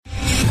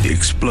The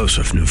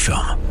explosive new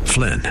film,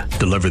 Flynn,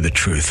 Deliver the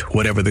Truth,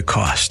 Whatever the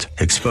Cost,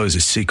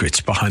 exposes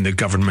secrets behind the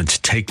government's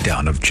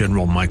takedown of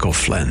General Michael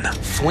Flynn.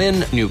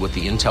 Flynn knew what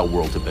the intel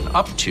world had been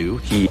up to.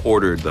 He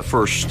ordered the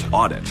first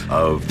audit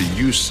of the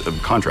use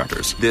of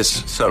contractors.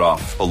 This set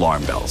off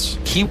alarm bells.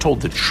 He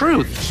told the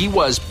truth. He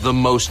was the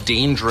most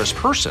dangerous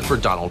person for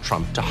Donald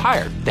Trump to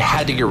hire. They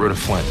had to get rid of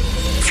Flynn.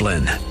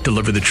 Flynn,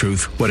 Deliver the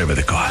Truth, Whatever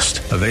the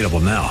Cost. Available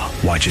now.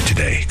 Watch it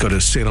today. Go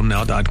to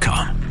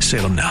salemnow.com.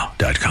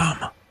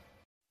 salemnow.com.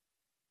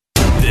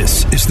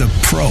 This is the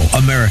Pro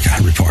America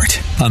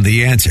Report on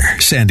The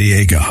Answer San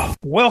Diego.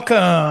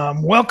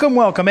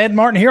 Welcome. Ed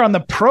Martin here on the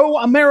Pro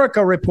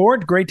America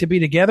Report. Great to be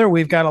together.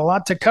 We've got a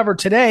lot to cover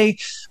today.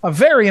 A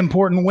very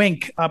important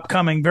wink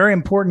upcoming. Very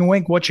important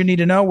wink. What you need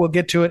to know. We'll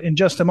get to it in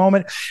just a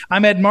moment.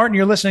 I'm Ed Martin.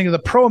 You're listening to the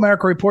Pro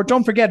America Report.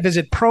 Don't forget,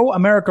 visit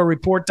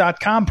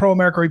proamericareport.com,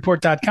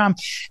 proamericareport.com,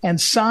 and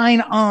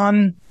sign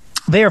on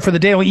there for the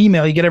daily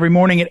email you get every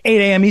morning at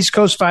 8 a.m. East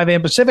Coast, 5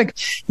 a.m. Pacific.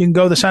 You can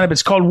go to sign up.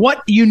 It's called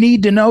What You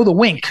Need to Know, the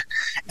Wink.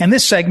 And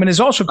this segment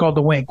is also called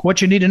The Wink,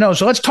 What You Need to Know.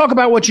 So let's talk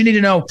about what you need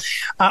to know.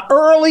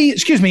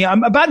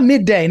 About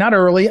midday, not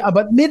early,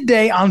 but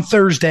midday on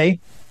Thursday,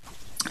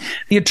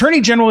 the Attorney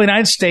General of the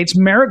United States,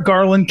 Merrick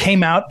Garland,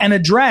 came out and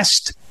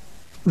addressed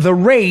the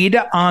raid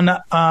on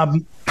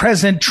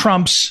President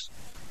Trump's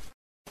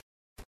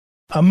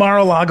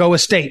Mar-a-Lago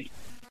estate.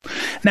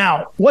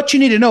 Now, what you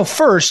need to know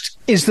first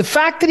is the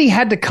fact that he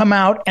had to come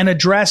out and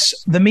address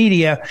the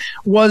media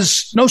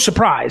was no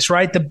surprise,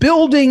 right? The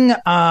building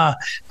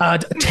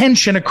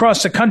tension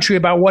across the country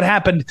about what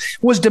happened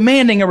was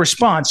demanding a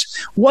response.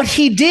 What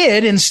he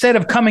did, instead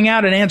of coming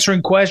out and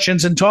answering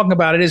questions and talking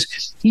about it,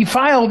 is he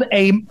filed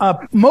a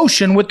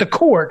motion with the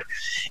court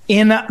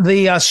in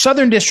the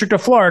Southern District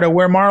of Florida,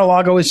 where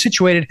Mar-a-Lago is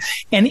situated.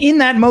 And in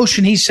that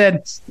motion, he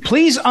said,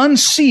 please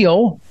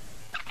unseal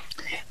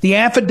the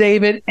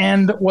affidavit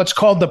and what's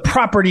called the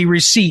property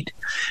receipt,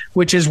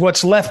 which is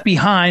what's left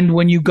behind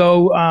when you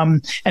go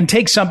and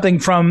take something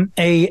from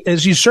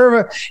as you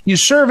serve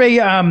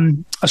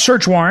a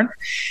search warrant.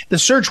 The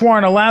search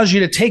warrant allows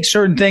you to take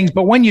certain things,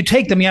 but when you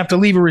take them, you have to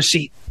leave a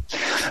receipt.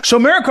 So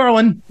Merrick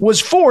Garland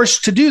was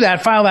forced to do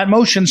that, file that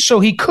motion, so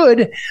he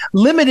could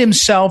limit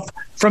himself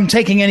from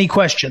taking any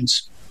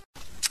questions.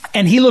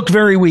 And he looked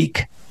very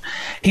weak.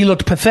 He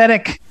looked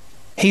pathetic.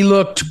 He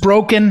looked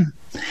broken.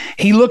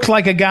 He looked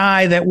like a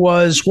guy that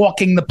was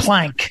walking the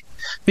plank,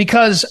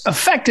 because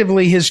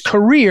effectively his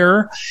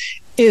career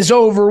is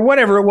over.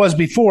 Whatever it was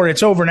before,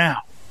 it's over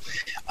now.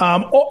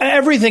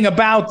 Everything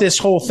about this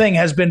whole thing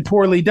has been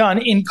poorly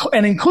done,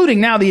 and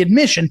including now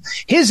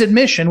his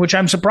admission, which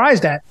I'm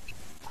surprised at,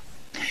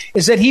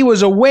 is that he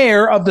was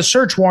aware of the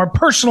search warrant,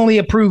 personally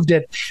approved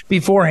it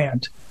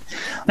beforehand.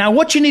 Now,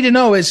 what you need to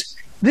know is,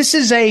 this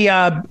is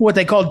what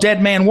they call dead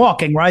man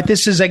walking, right?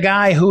 This is a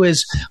guy who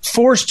is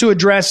forced to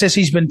address this.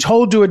 He's been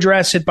told to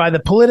address it by the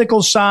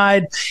political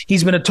side.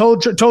 He's been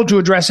told to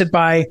address it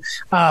by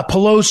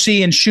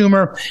Pelosi and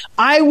Schumer.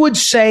 I would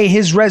say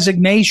his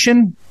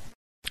resignation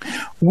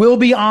will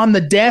be on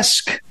the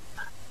desk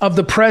of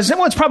the president.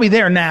 Well, it's probably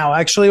there now,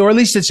 actually, or at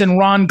least it's in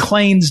Ron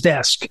Klain's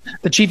desk,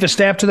 the chief of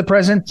staff to the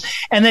president,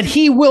 and that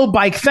he will,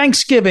 by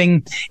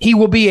Thanksgiving, he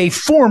will be a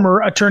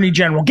former attorney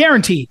general,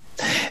 guaranteed.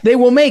 They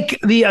will make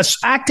the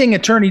acting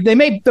attorney,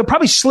 they'll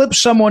probably slip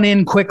someone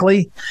in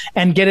quickly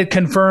and get it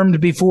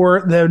confirmed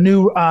before the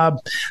new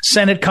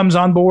Senate comes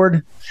on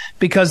board,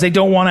 because they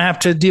don't want to have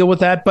to deal with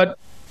that,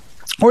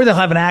 or they'll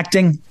have an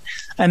acting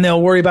and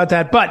they'll worry about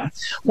that. But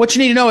what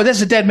you need to know is this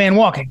is a dead man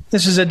walking.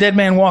 This is a dead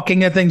man walking.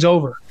 That thing's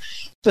over.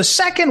 The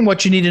second,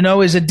 what you need to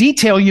know, is a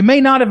detail you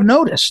may not have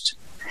noticed.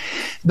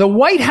 The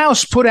White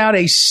House put out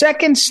a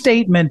second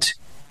statement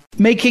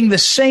making the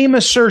same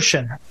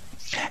assertion.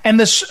 And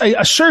the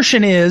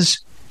assertion is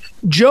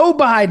Joe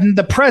Biden,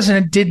 the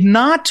president, did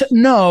not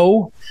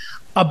know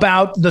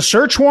about the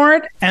search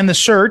warrant and the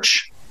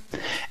search,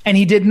 and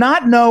he did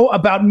not know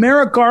about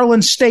Merrick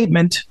Garland's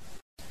statement,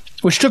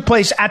 which took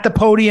place at the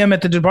podium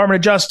at the Department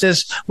of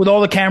Justice with all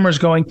the cameras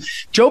going.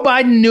 Joe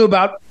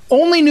Biden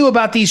only knew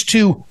about these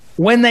two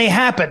when they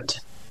happened.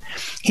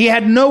 He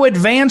had no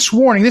advance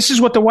warning. This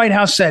is what the White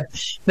House said,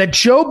 that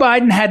Joe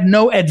Biden had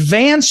no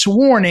advance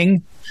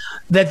warning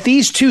that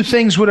these two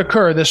things would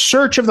occur: the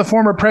search of the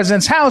former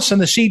president's house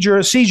and the seizure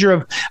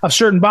of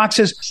certain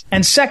boxes.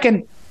 And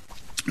second,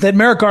 that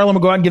Merrick Garland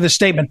will go out and give a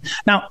statement.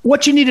 Now,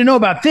 what you need to know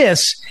about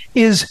this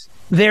is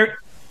they're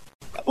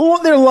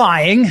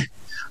lying.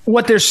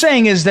 What they're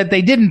saying is that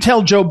they didn't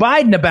tell Joe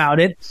Biden about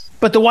it,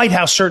 but the White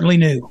House certainly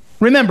knew.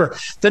 Remember,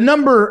 the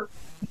number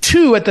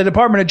 2 at the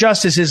Department of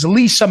Justice is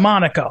Lisa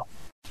Monaco.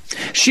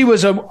 She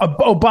was a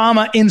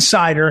Obama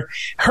insider.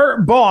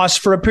 Her boss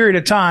for a period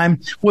of time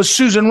was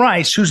Susan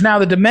Rice, who's now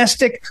the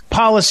domestic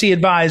policy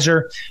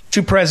advisor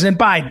to President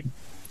Biden.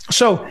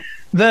 So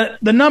the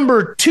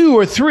number 2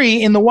 or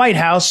 3 in the White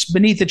House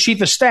beneath the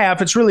chief of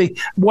staff. It's really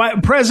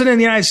President of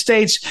the United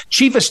States,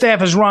 chief of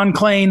staff is Ron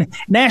Klain,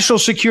 national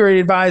security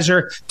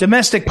advisor,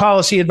 domestic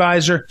policy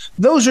advisor.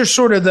 Those are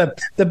sort of the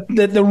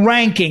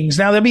rankings.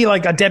 Now, there'll be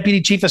like a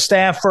deputy chief of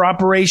staff for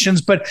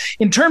operations, but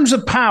in terms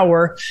of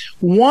power,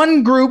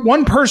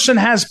 one person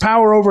has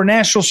power over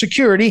national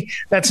security.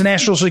 That's a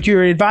national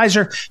security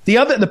advisor.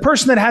 The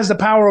person that has the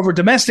power over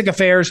domestic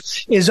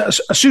affairs is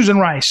Susan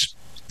Rice.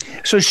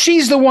 So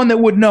she's the one that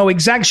would know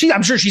exactly.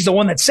 I'm sure she's the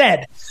one that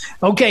said,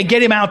 okay,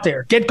 get him out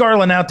there, get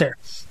Garland out there.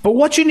 But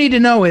what you need to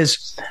know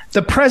is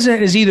the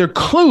president is either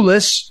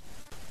clueless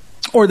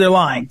or they're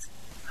lying.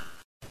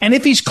 And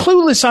if he's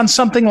clueless on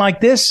something like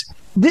this,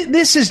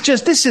 it's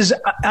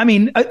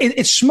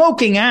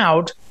smoking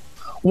out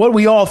what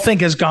we all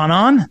think has gone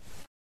on.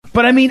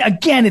 But I mean,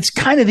 again, it's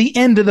kind of the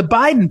end of the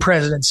Biden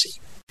presidency.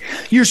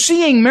 You're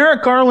seeing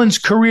Merrick Garland's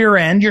career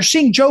end. You're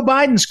seeing Joe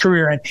Biden's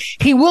career end.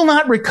 He will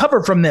not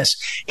recover from this.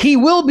 He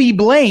will be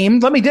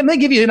blamed. Let me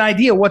give you an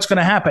idea of what's going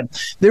to happen.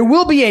 There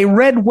will be a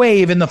red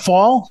wave in the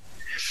fall,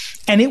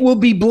 and it will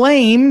be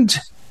blamed.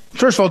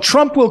 First of all,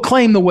 Trump will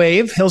claim the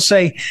wave. He'll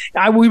say,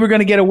 we were going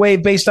to get a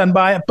wave based on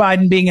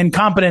Biden being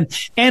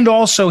incompetent. And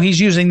also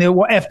he's using the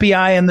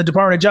FBI and the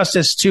Department of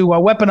Justice to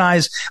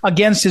weaponize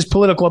against his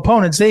political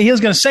opponents. He's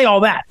going to say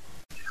all that.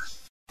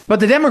 But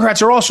the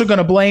Democrats are also going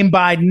to blame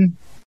Biden,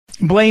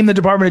 blame the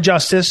Department of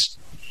Justice,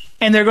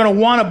 and they're going to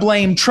want to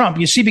blame Trump.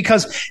 You see,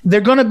 because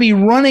they're going to be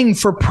running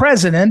for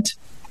president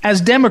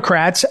as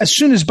Democrats as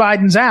soon as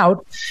Biden's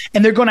out,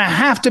 and they're going to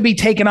have to be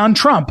taken on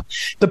Trump.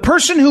 The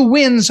person who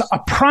wins a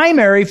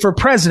primary for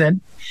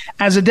president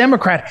as a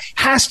Democrat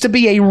has to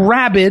be a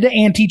rabid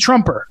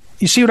anti-Trumper.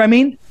 You see what I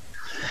mean?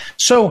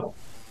 So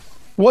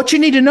what you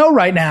need to know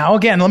right now,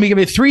 again, let me give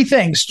you three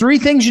things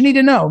you need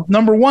to know.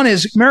 Number one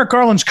is Merrick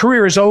Garland's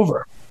career is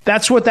over.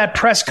 That's what that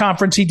press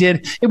conference he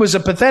did. It was a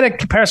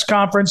pathetic press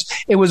conference.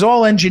 It was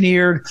all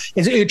engineered.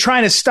 It's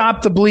trying to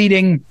stop the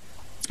bleeding.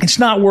 It's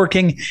not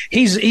working.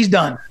 He's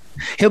done.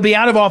 He'll be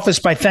out of office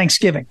by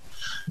Thanksgiving.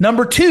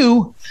 Number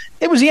two,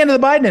 it was the end of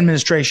the Biden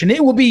administration.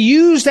 It will be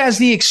used as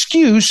the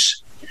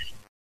excuse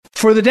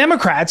for the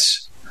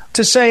Democrats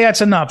to say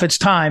that's enough. It's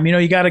time.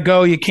 You got to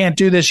go. You can't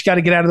do this. You got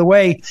to get out of the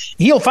way.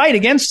 He'll fight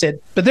against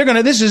it, but they're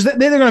going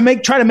to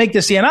try to make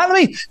this the end. Let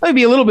me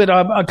be a little bit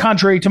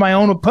contrary to my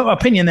own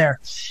opinion there.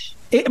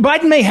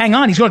 Biden may hang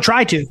on. He's going to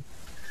try to,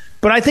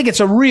 but I think it's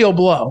a real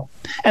blow.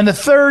 And the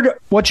third,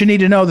 what you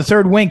need to know, the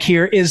third wink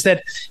here is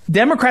that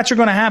Democrats are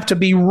going to have to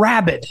be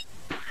rabid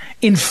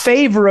in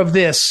favor of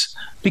this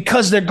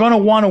because they're going to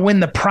want to win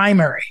the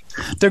primary.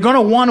 They're going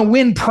to want to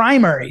win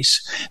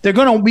primaries. They're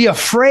going to be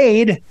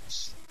afraid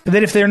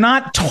that if they're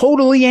not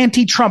totally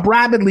anti-Trump,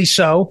 rabidly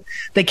so,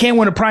 they can't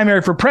win a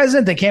primary for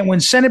president, they can't win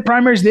Senate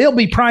primaries, they'll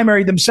be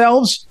primaried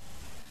themselves.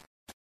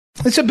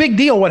 It's a big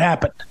deal what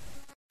happened.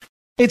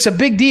 It's a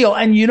big deal.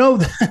 And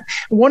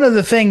one of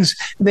the things,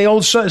 the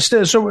old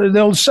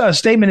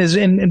statement is,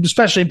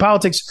 especially in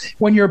politics,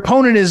 when your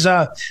opponent is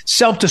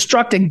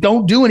self-destructing,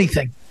 don't do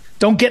anything.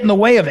 Don't get in the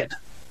way of it.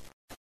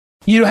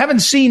 You haven't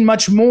seen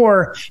much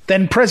more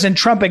than President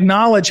Trump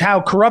acknowledge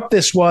how corrupt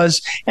this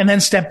was and then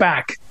step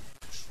back.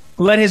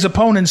 Let his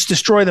opponents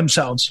destroy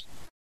themselves.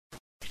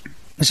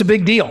 It's a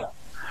big deal.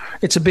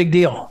 It's a big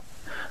deal.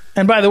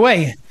 And by the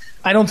way,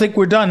 I don't think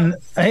we're done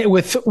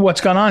with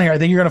what's gone on here. I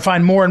think you're going to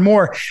find more and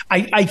more.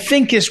 I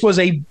think this was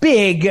a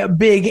big,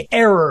 big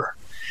error,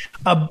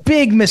 a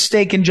big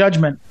mistake in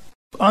judgment.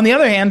 On the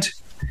other hand,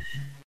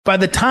 by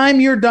the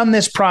time you're done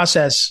this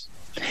process,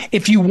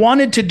 if you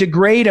wanted to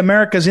degrade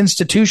America's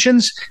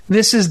institutions,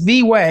 this is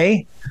the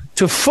way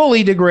to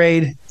fully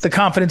degrade the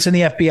confidence in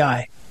the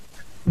FBI.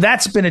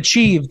 That's been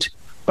achieved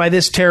by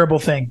this terrible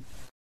thing.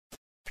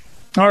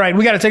 All right,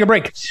 we got to take a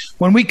break.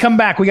 When we come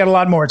back, we got a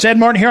lot more. It's Ed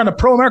Martin here on the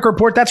Pro America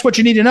Report. That's what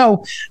you need to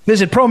know.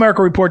 Visit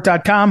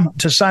proamericareport.com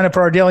to sign up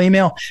for our daily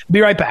email.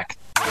 Be right back.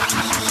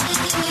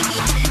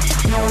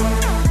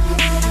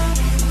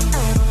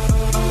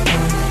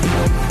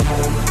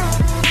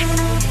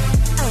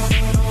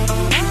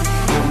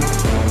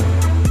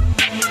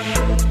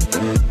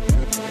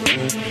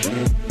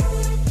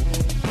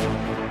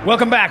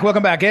 Welcome back.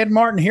 Ed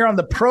Martin here on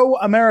the Pro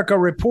America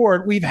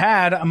Report. We've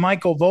had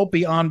Michael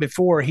Volpe on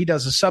before. He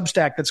does a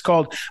Substack that's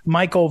called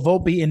Michael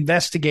Volpe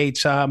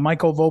Investigates,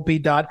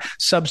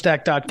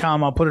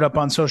 michaelvolpe.substack.com. I'll put it up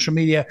on social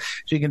media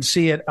so you can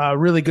see it.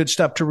 Really good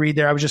stuff to read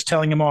there. I was just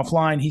telling him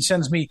offline. He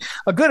sends me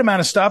a good amount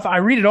of stuff. I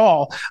read it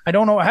all. I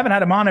don't know. I haven't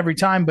had him on every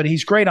time, but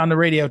he's great on the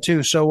radio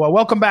too. So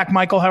welcome back,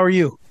 Michael. How are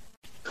you?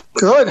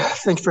 Good.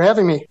 Thanks for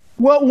having me.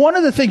 Well,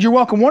 you're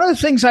welcome. One of the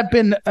things I've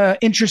been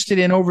interested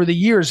in over the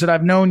years that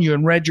I've known you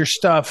and read your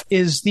stuff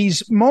is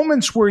these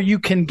moments where you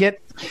can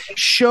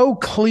show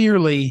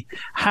clearly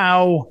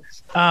how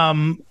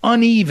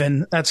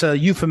uneven, that's a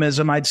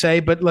euphemism, I'd say,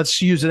 but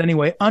let's use it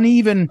anyway,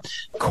 uneven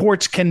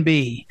courts can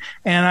be.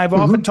 And I've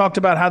often talked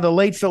about how the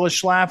late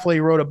Phyllis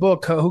Schlafly wrote a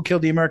book, Who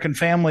Killed the American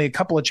Family, a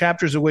couple of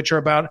chapters of which are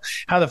about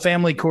how the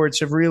family courts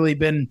have really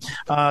been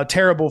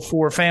terrible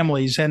for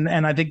families. And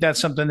I think that's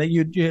something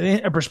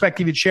that a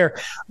perspective you'd share.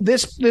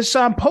 This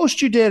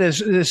post you did, is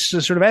this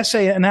sort of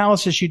essay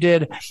analysis you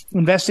did,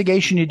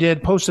 investigation you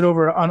did, posted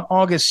over on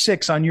August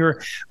 6th on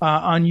your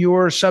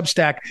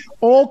Substack.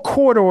 All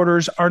court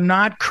orders are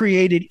not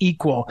created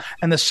equal,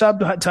 and the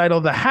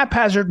subtitle, "The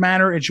Haphazard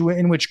Manner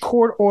in which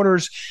court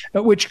orders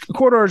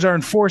are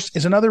enforced,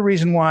 is another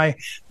reason why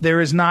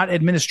there is not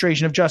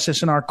administration of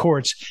justice in our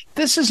courts."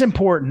 This is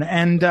important,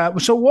 and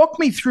so walk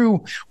me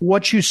through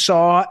what you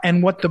saw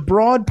and what the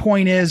broad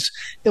point is,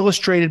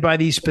 illustrated by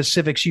these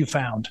specifics you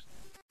found.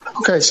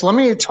 Okay, so let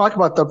me talk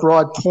about the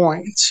broad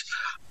points.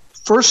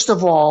 First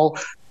of all,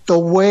 the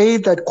way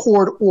that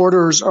court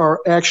orders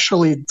are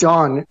actually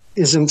done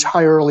is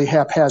entirely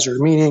haphazard,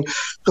 meaning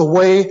the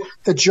way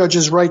the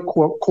judges write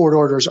court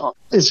orders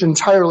is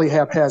entirely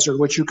haphazard,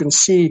 which you can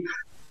see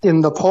in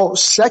the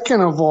post.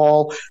 Second of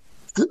all,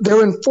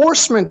 their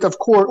enforcement of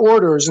court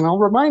orders, and I'll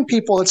remind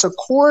people, it's a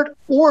court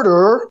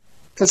order.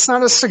 That's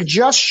not a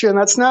suggestion.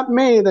 That's not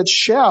may, that's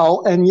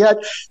shall. And yet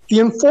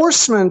the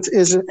enforcement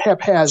is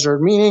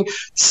haphazard, meaning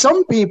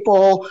some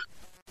people,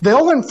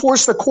 they'll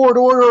enforce the court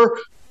order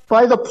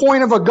by the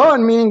point of a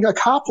gun, meaning a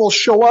cop will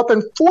show up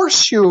and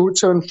force you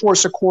to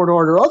enforce a court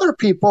order. Other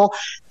people,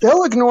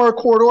 they'll ignore a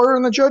court order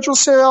and the judge will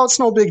say, oh, it's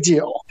no big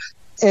deal.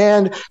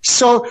 And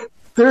so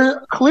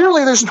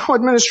there's no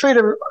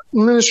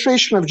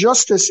administration of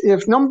justice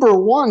if, number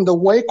one, the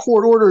way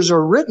court orders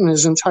are written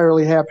is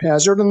entirely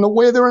haphazard and the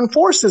way they're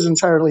enforced is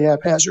entirely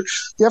haphazard.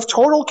 You have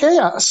total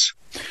chaos.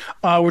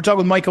 We're talking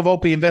with Michael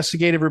Volpe,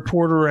 investigative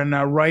reporter and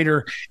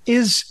writer.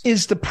 Is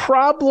the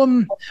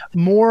problem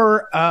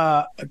more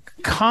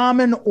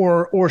common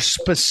or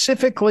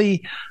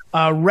specifically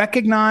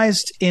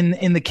recognized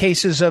in the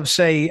cases of,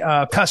 say,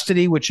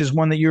 custody, which is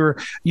one that you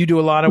do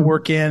a lot of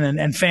work in,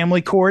 and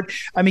family court?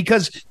 I mean,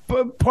 because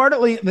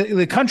partly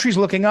the country's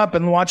looking up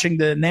and watching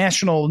the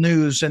national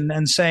news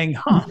and saying,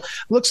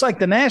 looks like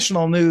the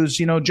national news,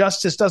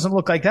 justice doesn't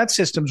look like that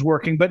system's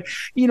working. But,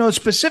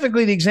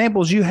 specifically the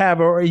examples you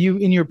have or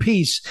you in your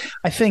piece,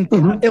 I think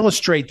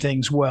illustrate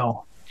things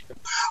well.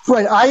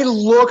 Right. I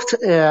looked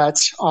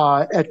at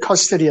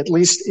custody, at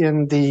least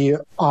in the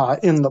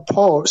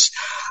post.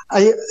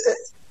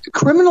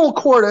 Criminal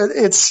court,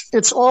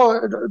 it's all,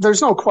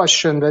 there's no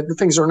question that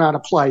things are not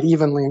applied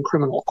evenly in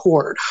criminal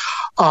court.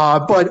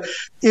 But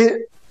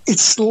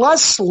it's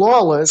less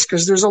lawless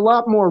because there's a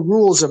lot more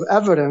rules of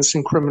evidence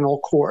in criminal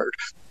court.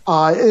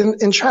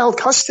 In child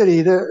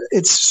custody,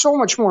 it's so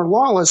much more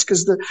lawless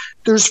because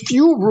there's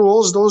few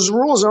rules. Those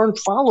rules aren't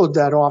followed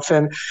that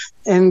often.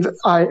 And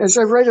as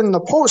I write in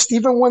the post,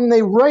 even when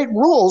they write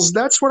rules,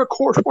 that's what a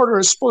court order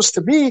is supposed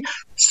to be.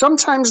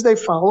 Sometimes they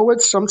follow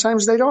it,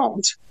 sometimes they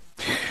don't.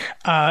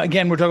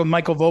 Again, we're talking with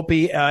Michael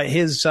Volpe.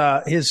 His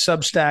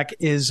Substack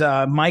is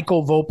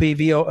Michael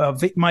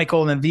Volpe,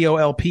 Michael and then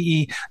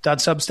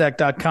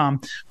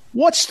VOLPE.substack.com.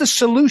 What's the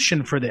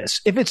solution for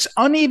this? If it's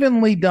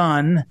unevenly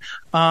done,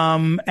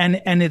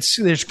 and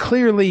there's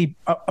clearly,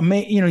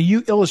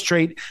 you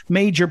illustrate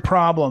major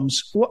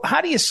problems.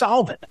 How do you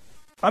solve it?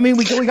 I mean,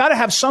 we got to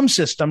have some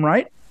system,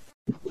 right?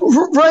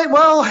 Right.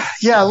 Well,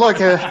 yeah. Look,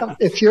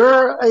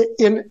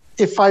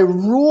 if I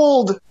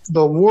ruled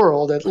the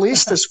world, at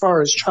least as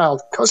far as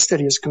child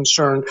custody is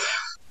concerned,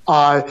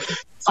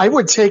 I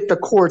would take the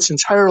courts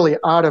entirely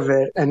out of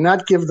it and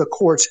not give the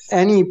courts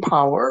any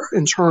power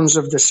in terms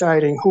of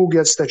deciding who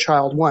gets the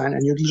child when.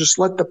 And you just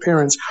let the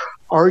parents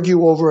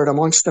argue over it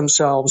amongst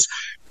themselves,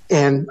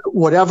 and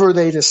whatever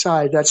they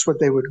decide, that's what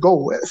they would go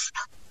with.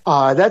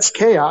 That's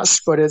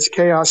chaos, but it's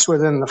chaos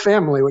within the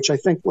family, which I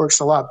think works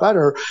a lot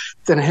better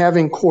than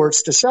having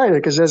courts decide it.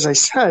 Because as I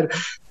said,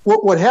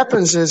 what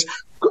happens is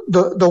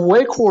the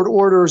way court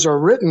orders are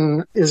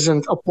written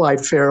isn't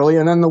applied fairly,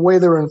 and then the way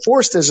they're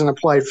enforced isn't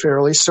applied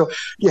fairly. So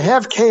you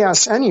have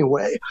chaos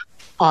anyway.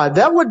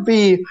 That would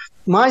be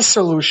my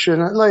solution.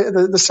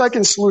 The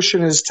second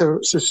solution is to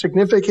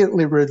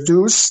significantly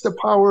reduce the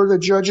power the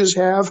judges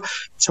have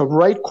to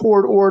write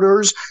court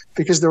orders,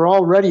 because they're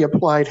already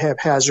applied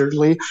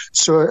haphazardly,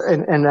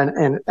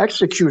 and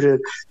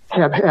executed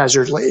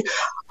haphazardly.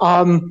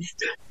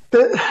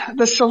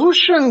 The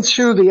solution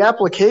to the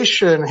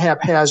application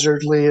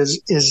haphazardly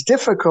is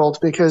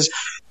difficult because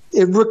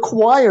it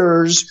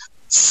requires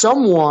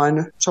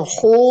someone to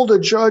hold a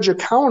judge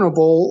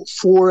accountable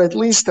for at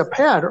least a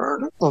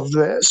pattern of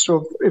this.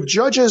 So if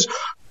judges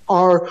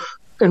are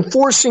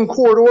enforcing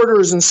court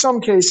orders in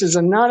some cases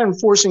and not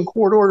enforcing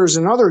court orders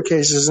in other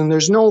cases, and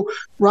there's no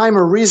rhyme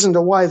or reason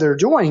to why they're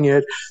doing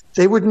it,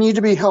 they would need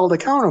to be held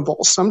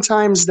accountable.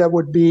 Sometimes that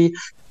would be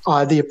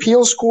the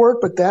appeals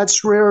court, but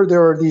that's rare.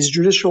 There are these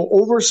judicial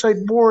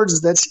oversight boards.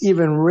 That's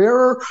even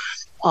rarer.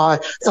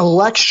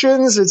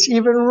 Elections, it's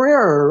even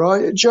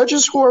rarer.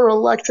 Judges who are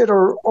elected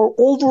are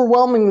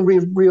overwhelmingly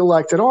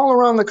reelected all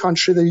around the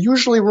country. They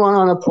usually run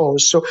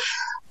unopposed. So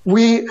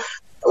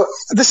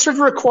this would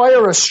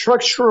require a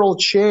structural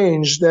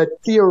change that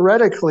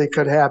theoretically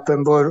could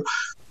happen, but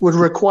would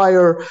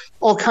require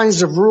all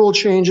kinds of rule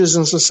changes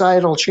and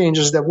societal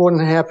changes that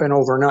wouldn't happen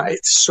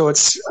overnight. So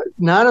it's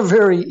not a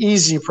very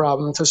easy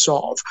problem to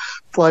solve.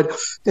 But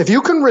if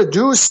you can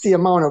reduce the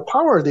amount of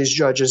power these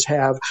judges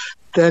have,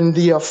 then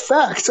the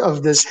effect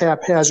of this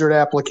haphazard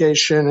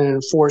application and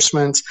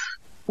enforcement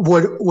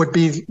would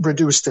be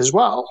reduced as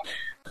well.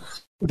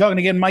 We're talking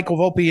again, Michael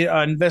Volpe,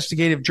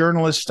 investigative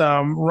journalist,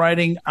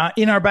 writing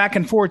in our back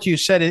and forth. You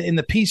said in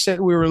the piece that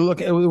we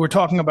were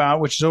talking about,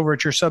 which is over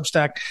at your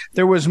Substack,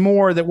 there was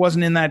more that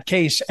wasn't in that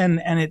case,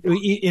 and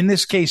in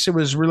this case, it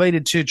was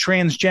related to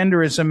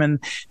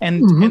transgenderism and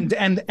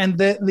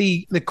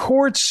the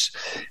court's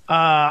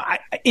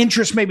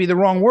interest may be the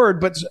wrong word,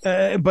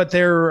 but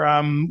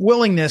their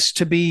willingness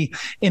to be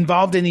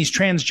involved in these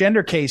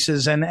transgender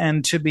cases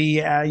and to be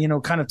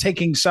kind of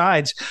taking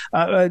sides.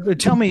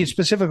 Tell me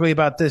specifically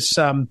about this.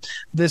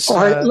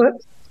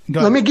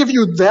 Let me give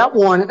you that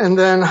one, and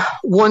then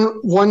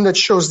one that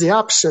shows the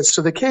opposite.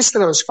 So the case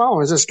that I was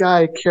following is this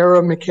guy,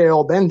 Kara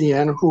Mikhail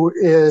Bendian, who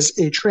is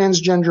a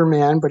transgender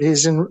man, but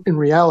he's in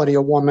reality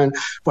a woman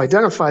who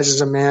identifies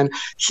as a man.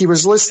 He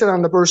was listed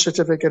on the birth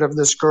certificate of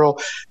this girl.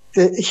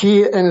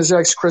 He and his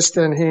ex,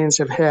 Kristen Haynes,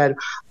 have had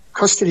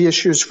custody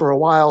issues for a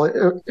while.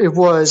 It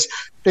was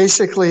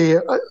basically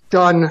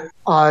done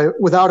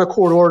without a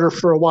court order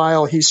for a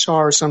while. He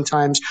saw her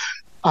sometimes.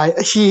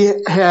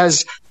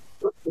 He's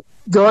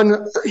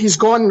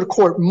gone to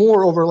court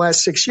more over the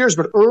last 6 years,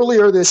 but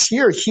earlier this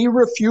year, he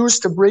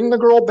refused to bring the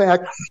girl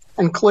back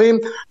and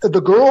claimed that the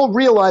girl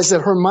realized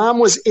that her mom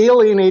was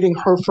alienating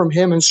her from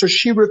him, and so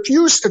she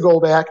refused to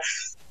go back.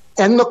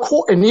 And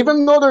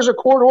even though there's a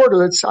court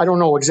order, I don't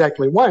know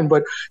exactly when,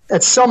 but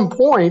at some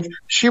point,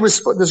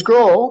 this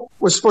girl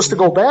was supposed to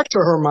go back to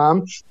her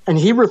mom, and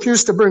he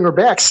refused to bring her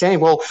back, saying,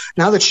 well,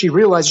 now that she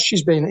realizes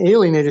she's being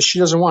alienated, she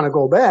doesn't want to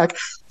go back.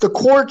 The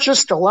court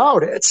just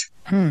allowed it.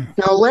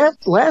 Now,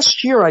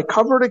 last year, I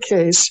covered a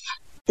case.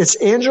 It's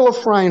Angela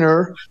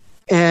Freiner,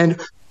 and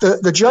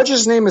the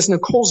judge's name is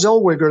Nicole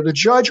Zellweger. The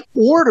judge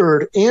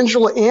ordered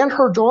Angela and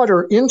her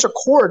daughter into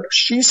court.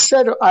 She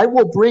said, I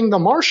will bring the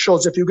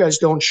marshals if you guys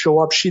don't show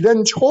up. She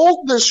then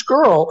told this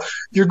girl,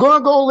 you're going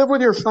to go live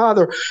with your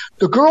father.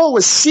 The girl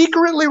was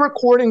secretly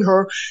recording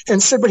her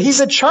and said, but he's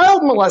a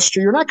child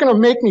molester. You're not going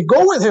to make me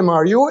go with him,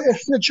 are you? And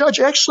the judge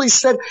actually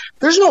said,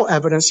 there's no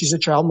evidence he's a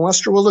child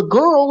molester. Well, the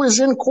girl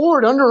is in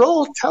court under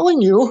oath telling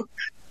you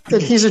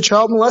that he's a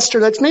child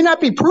molester. That may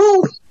not be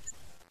proved,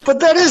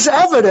 but that is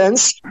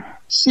evidence.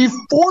 She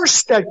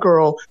forced that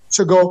girl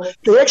to go.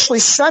 They actually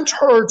sent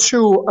her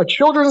to a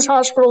children's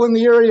hospital in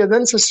the area,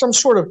 then to some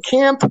sort of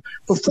camp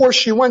before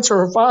she went to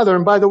her father.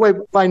 And by the way,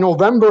 by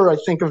November, I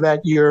think, of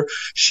that year,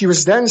 she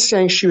was then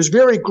saying she was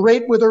very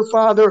great with her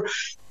father.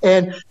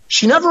 And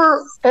she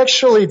never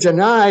actually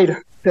denied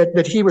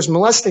that he was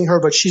molesting her.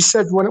 But she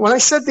said, when I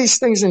said these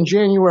things in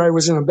January, I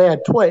was in a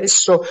bad place.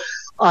 So,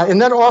 and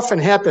that often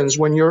happens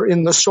when you're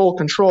in the sole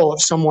control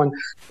of someone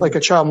like a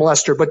child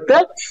molester. But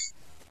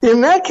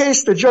in that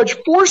case, the judge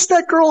forced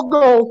that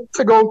girl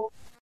to go,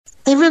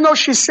 even though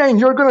she's saying,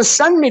 you're going to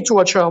send me to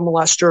a child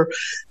molester.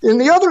 In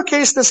the other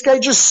case, this guy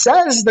just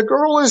says the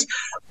girl is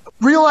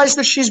realized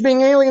that she's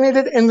being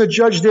alienated, and the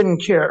judge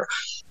didn't care.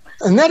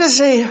 And that is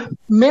a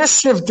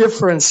massive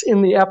difference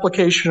in the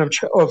application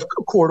of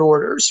court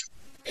orders.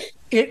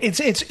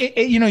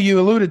 You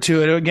alluded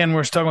to it again.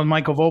 We're talking with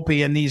Michael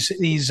Volpe, and these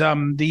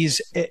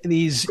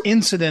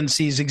incidents,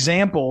 these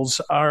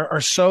examples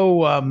are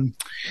so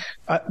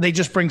they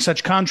just bring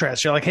such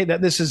contrast. You're like, hey,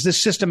 the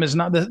system is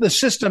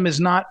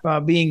not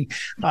being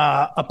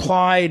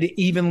applied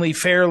evenly,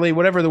 fairly,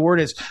 whatever the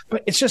word is.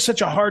 But it's just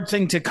such a hard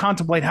thing to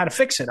contemplate how to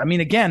fix it. I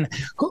mean, again,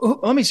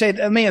 let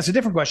me ask a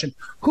different question.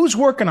 Who's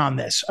working on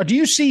this? Do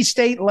you see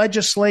state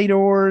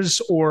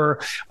legislators or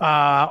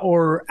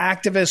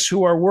activists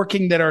who are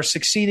working that are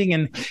succeeding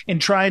in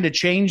trying to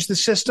change the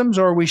systems,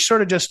 or are we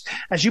sort of just,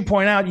 as you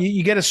point out,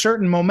 you get a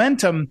certain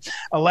momentum,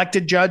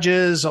 elected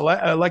judges,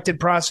 elected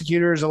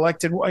prosecutors,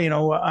 elected,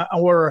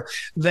 or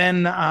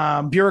then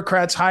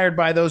bureaucrats hired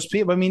by those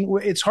people? I mean,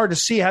 it's hard to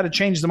see how to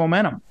change the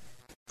momentum.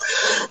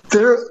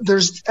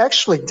 There's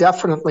actually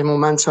definitely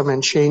momentum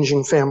in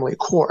changing family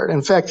court.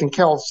 In fact, in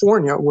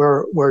California,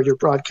 where your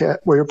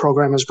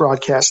program is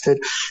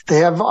broadcasted, they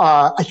have,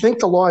 I think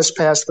the law is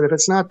passed, but if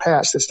it's not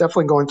passed, it's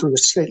definitely going through the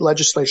state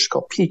legislature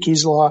called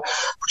Piqui's Law,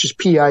 which is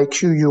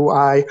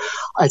P-I-Q-U-I.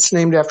 It's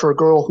named after a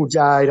girl who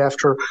died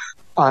after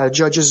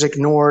judges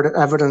ignored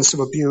evidence of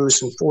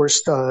abuse and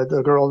forced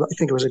the girl, I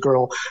think it was a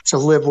girl, to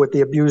live with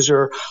the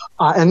abuser.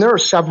 And there are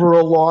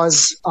several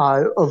laws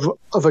of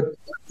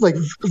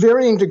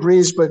varying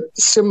degrees, but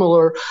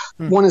similar.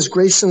 One is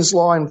Grayson's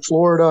Law in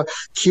Florida,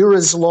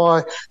 Kira's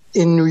Law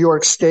in New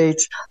York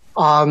State.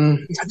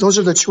 Those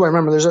are the two I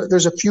remember.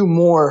 There's a few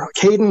more.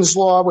 Caden's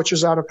Law, which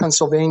is out of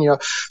Pennsylvania.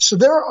 So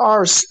there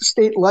are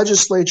state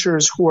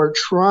legislatures who are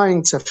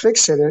trying to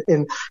fix it,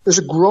 and there's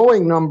a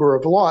growing number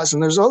of laws.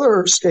 And there's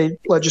other state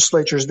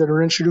legislatures that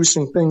are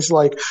introducing things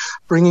like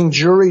bringing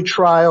jury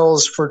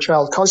trials for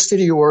child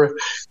custody, or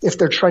if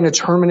they're trying to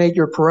terminate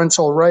your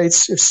parental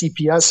rights, if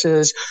CPS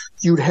is,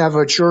 you'd have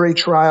a jury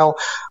trial,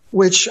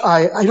 which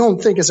I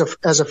don't think is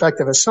as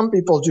effective as some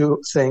people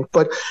do think.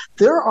 But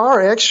there are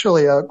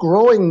actually a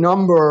growing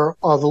number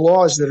of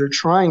laws that are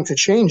trying to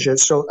change it.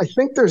 So I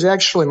think there's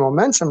actually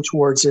momentum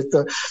towards it.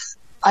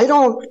 I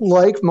don't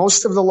like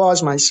most of the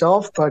laws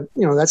myself, but,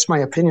 that's my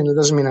opinion. That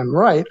doesn't mean I'm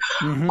right.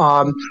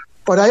 Mm-hmm.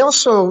 But I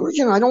also,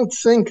 I don't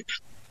think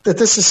that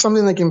this is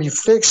something that can be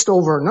fixed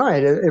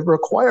overnight. It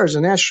requires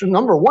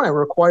number one, it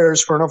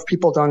requires for enough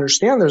people to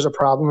understand there's a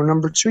problem. And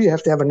number two, you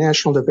have to have a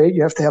national debate.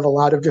 You have to have a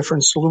lot of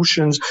different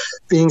solutions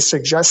being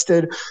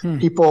suggested.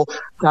 People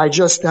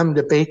digest them,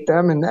 debate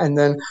them, and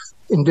then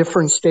in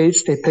different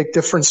states, they pick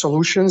different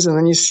solutions, and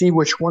then you see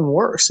which one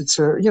works. It's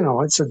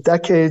a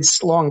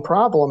decades-long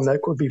problem that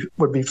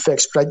would be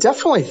fixed. But I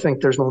definitely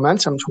think there's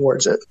momentum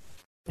towards it.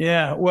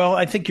 Yeah, well,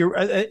 I think you're,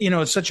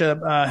 it's such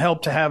a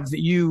help to have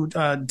you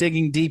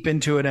digging deep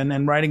into it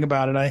and writing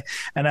about it.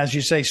 And as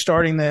you say,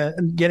 getting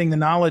the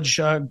knowledge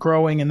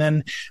growing and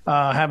then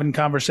having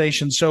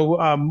conversations.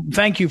 So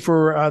thank you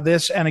for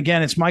this. And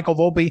again, it's Michael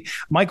Volpe,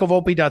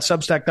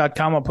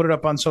 michaelvolpe.substack.com. I'll put it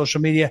up on social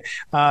media.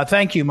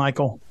 Thank you,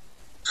 Michael.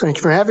 Thank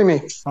you for having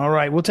me. All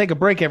right. We'll take a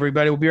break,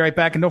 everybody. We'll be right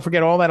back. And don't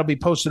forget, all that will be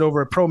posted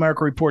over at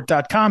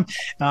proamericareport.com.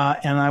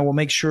 And I will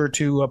make sure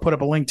to put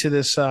up a link to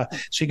this so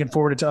you can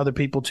forward it to other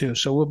people, too.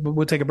 So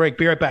we'll take a break.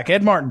 Be right back.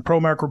 Ed Martin, Pro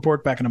America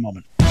Report, back in a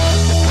moment.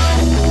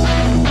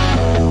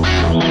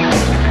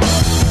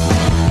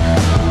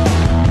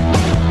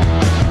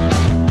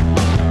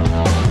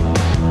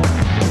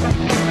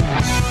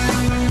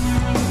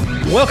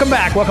 Welcome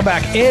back.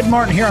 Ed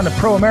Martin here on the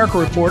Pro America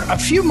Report. A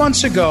few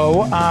months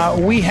ago,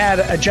 we had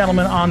a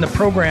gentleman on the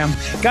program,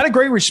 got a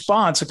great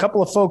response. A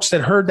couple of folks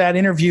that heard that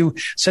interview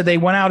said they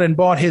went out and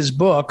bought his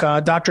book.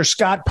 Dr.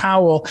 Scott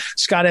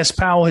S.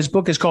 Powell, his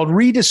book is called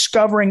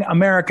Rediscovering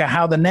America,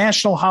 How the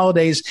National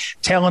Holidays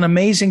Tell an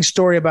Amazing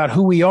Story About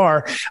Who We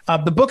Are.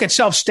 The book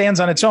itself stands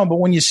on its own, but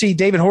when you see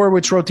David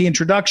Horowitz wrote the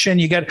introduction,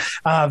 you get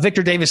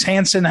Victor Davis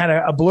Hanson had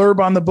a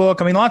blurb on the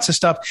book. I mean, lots of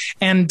stuff.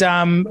 And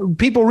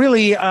people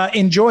really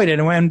enjoyed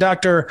it. And when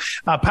Dr.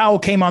 Powell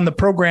came on the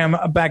program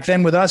back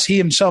then with us, he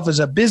himself is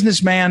a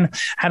businessman,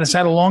 has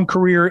had a long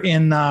career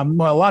in,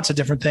 lots of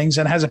different things,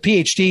 and has a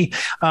PhD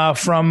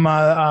from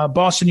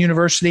Boston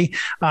University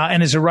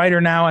and is a writer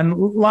now, and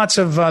lots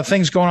of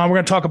things going on. We're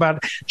going to talk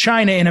about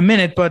China in a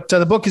minute, but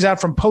the book is out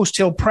from Post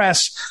Hill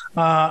Press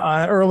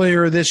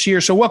earlier this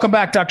year. So welcome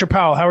back, Dr.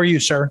 Powell. How are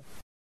you, sir?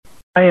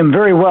 I am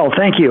very well.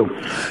 Thank you.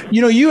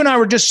 You and I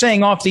were just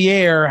saying off the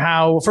air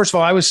how, first of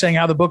all, I was saying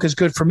how the book is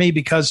good for me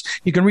because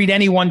you can read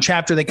any one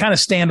chapter. They kind of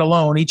stand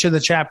alone. Each of the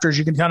chapters,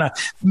 you can kind of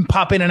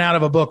pop in and out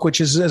of a book, which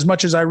is as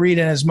much as I read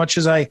and as much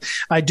as I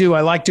do.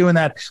 I like doing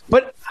that.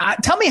 But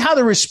tell me how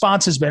the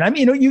response has been. I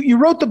mean, you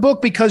wrote the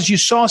book because you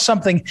saw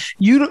something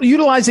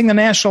utilizing the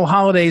national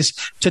holidays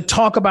to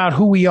talk about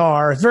who we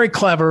are. Very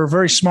clever,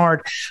 very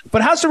smart.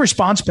 But how's the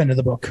response been to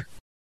the book?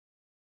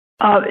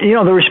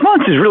 The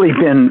response has really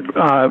been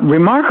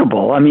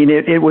remarkable. I mean,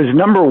 it was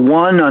number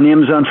one on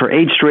Amazon for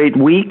 8 straight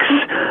weeks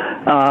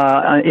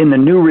in the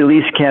new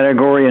release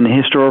category in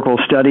historical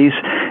studies.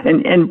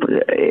 And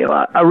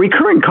a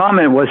recurring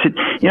comment was that,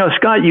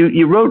 Scott,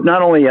 you wrote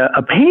not only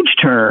a page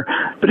turner,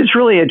 but it's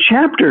really a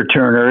chapter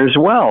turner as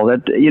well.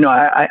 That,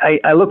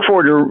 I look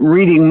forward to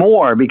reading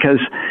more because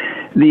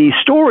the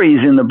stories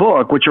in the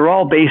book, which are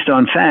all based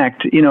on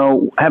fact,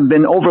 have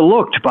been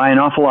overlooked by an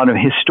awful lot of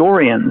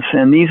historians.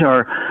 And these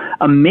are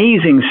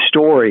amazing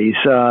stories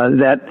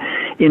that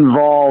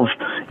involve,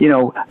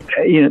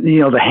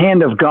 the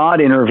hand of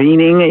God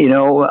intervening,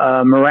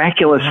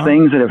 miraculous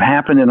things that have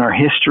happened in our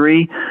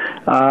history,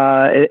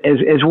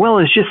 as well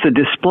as just the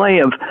display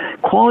of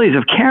qualities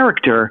of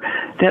character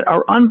that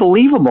are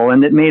unbelievable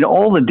and that made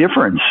all the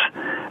difference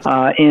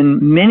in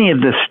many of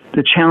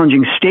the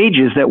challenging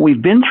stages that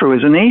we've been through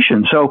as a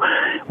nation. So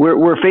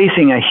we're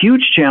facing a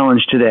huge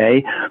challenge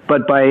today,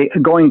 but by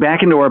going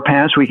back into our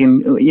past, we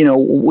can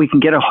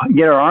get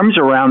our arms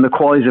around the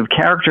qualities of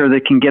character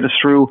that can get us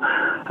through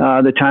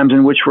the times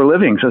in which we're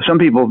living. So some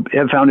people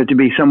have found it to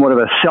be somewhat of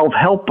a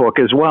self-help book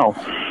as well.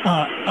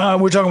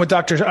 We're talking with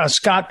Dr.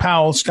 Scott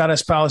Powell. Scott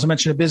S. Powell, as I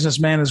mentioned, a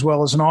businessman as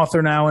well as an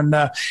author now and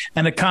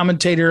a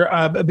commentator.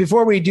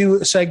 Before we do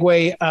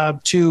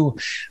segue to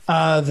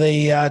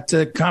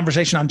the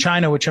conversation on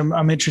China, which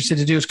I'm interested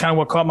to do, is kind of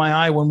what caught my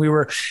eye when we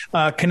were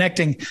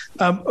connecting.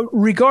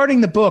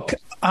 Regarding the book,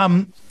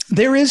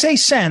 there is a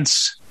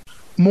sense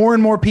more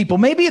and more people,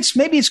 maybe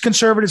it's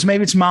conservatives,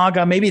 maybe it's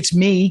MAGA, maybe it's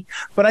me,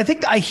 but I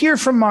think I hear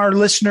from our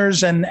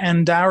listeners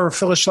and our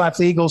Phyllis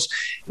Schlafly Eagles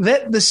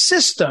that the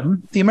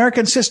system, the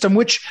American system,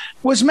 which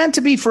was meant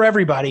to be for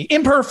everybody,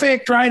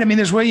 imperfect, right? I mean,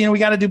 there's we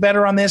got to do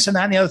better on this and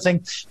that and the other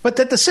thing, but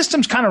that the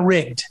system's kind of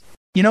rigged.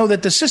 you know,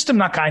 that the system,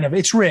 not kind of,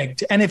 it's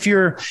rigged. And if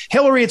you're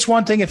Hillary, it's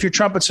one thing. If you're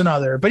Trump, it's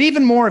another. But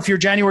even more, if you're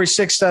January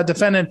 6th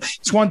defendant,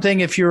 it's one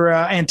thing. If you're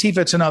Antifa,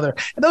 it's another.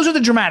 And those are the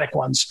dramatic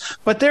ones.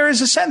 But there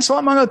is a sense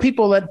among other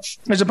people that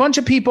there's a bunch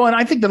of people, and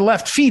I think the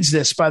left feeds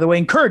this, by the way,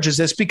 encourages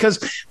this, because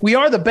we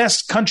are the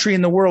best country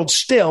in the world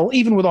still,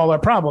 even with all our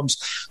problems.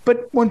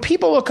 But when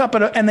people look up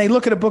and they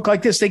look at a book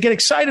like this, they get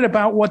excited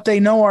about what they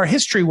know our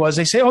history was.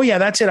 They say, oh, yeah,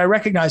 that's it. I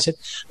recognize it.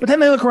 But then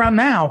they look around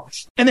now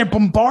and they're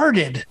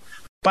bombarded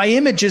by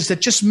images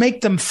that just make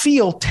them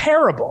feel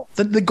terrible.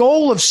 The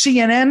goal of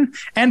CNN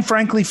and,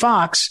 frankly,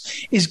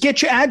 Fox is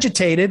get you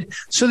agitated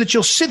so that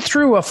you'll sit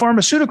through a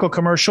pharmaceutical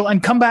commercial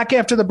and come back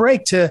after the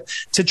break to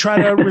try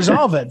to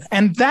resolve it.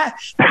 And that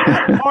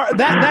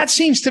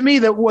seems to me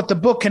that what the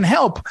book can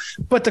help.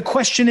 But the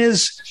question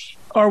is,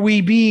 are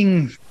we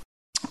being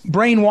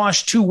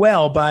brainwashed too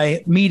well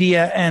by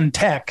media and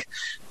tech?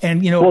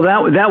 And, you know,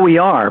 well, that we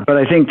are. But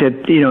I think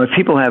that, you know, if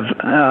people have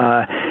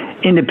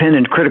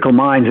independent, critical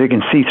minds, they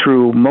can see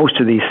through most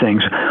of these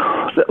things.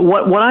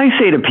 What I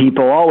say to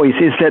people always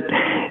is that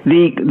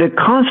the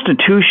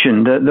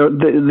Constitution,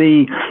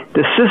 the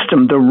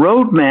system, the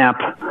roadmap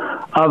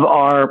of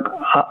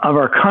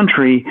our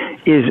country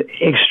is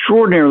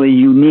extraordinarily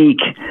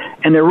unique,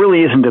 and there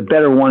really isn't a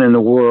better one in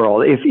the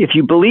world. If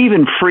you believe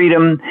in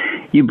freedom,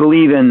 you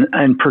believe in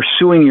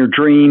pursuing your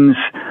dreams,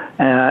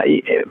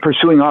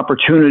 pursuing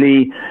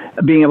opportunity,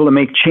 being able to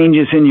make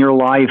changes in your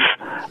life,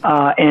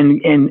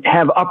 and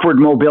have upward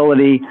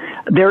mobility,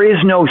 there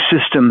is no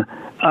system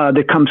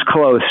that comes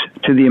close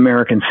to the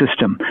American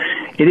system.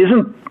 It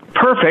isn't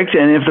perfect,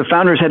 and if the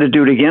founders had to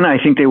do it again,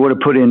 I think they would have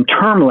put in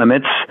term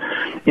limits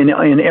in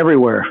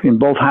everywhere, in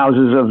both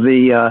houses of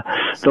the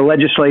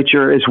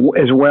legislature, as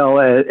well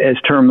as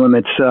term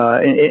limits.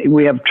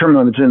 We have term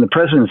limits in the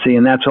presidency,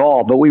 and that's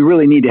all. But we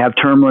really need to have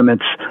term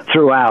limits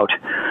throughout,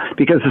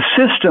 because the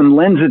system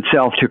lends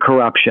itself to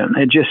corruption.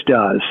 It just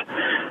does.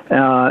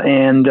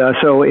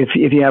 So if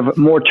you have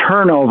more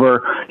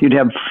turnover, you'd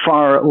have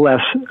far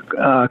less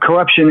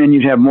corruption, and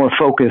you'd have more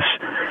focus,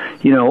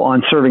 you know,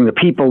 on serving the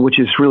people, which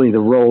is really the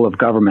role of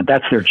government.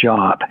 That's their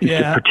job, is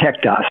to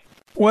protect us.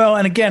 Well,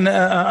 and again,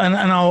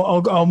 and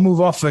I'll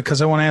move off of it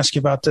because I want to ask you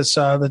about this,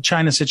 the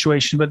China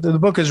situation. But the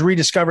book is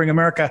Rediscovering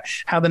America: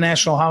 How the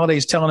National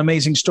Holidays Tell an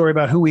Amazing Story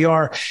About Who We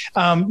Are.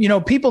 You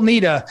know, people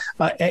need a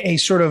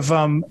sort of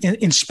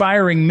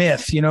inspiring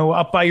myth. You know,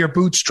 Up by Your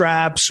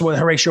Bootstraps,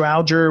 Horatio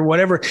Alger,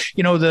 whatever.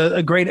 You know,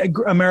 the great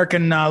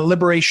American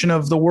liberation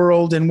of the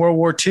world in World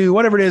War II,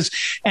 whatever it is,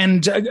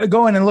 and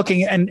going and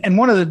looking. And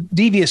one of the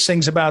devious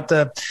things about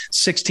the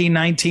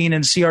 1619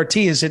 and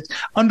CRT is it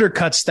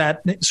undercuts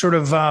that sort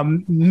of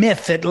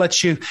myth that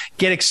lets you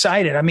get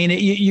excited. I mean,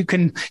 you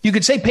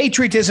could say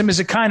patriotism is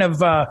a kind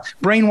of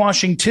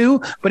brainwashing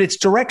too, but it's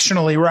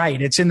directionally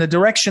right. It's in the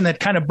direction that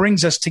kind of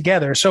brings us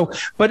together. So,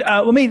 but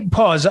let me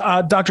pause.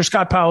 Dr.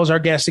 Scott Powell is our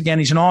guest again.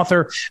 He's an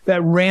author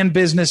that ran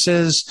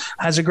businesses,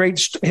 has a great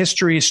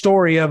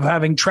story of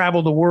having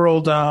traveled the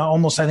world,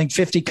 almost, I think,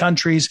 50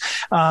 countries.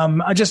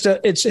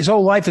 His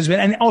whole life has been,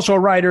 and also a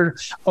writer,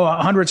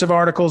 hundreds of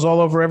articles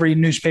all over every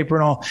newspaper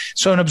and all.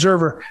 So an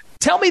observer.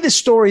 Tell me the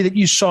story that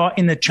you saw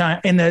in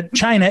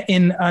China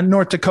in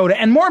North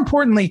Dakota. And more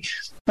importantly,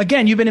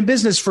 again, you've been in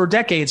business for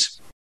decades.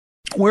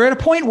 We're at a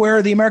point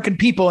where the American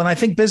people, and I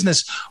think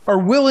business, are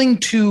willing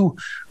to,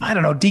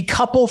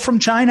 decouple from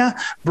China,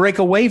 break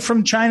away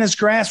from China's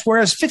grasp.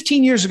 Whereas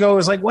 15 years ago, it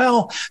was like,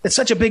 well, it's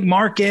such a big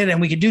market and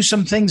we can do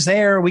some things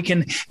there. We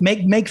can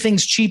make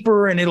things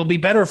cheaper and it'll be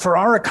better for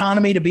our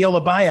economy to be able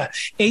to buy a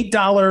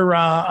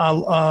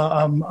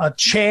 $8 a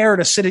chair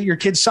to sit at your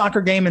kid's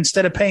soccer game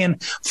instead of paying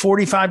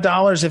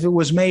 $45 if it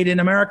was made in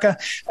America.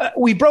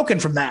 We've broken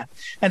from that.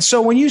 And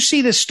so when you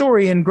see this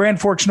story in Grand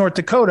Forks, North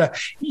Dakota,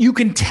 you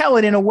can tell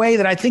it in a way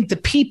that I think the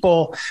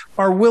people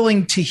are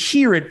willing to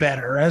hear it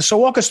better. So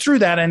walk us through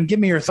that and give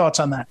me your thoughts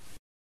on that.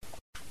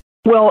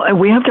 Well,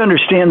 we have to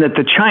understand that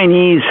the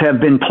Chinese have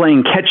been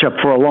playing catch-up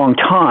for a long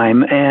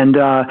time, and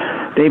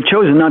they've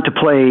chosen not to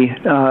play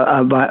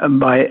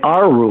by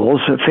our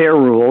rules, fair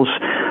rules,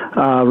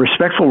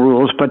 respectful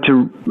rules, but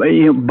to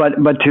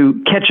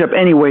catch up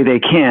any way they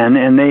can.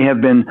 And they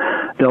have been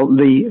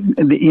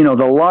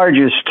the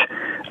largest,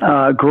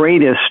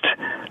 greatest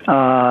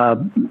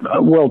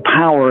world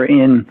power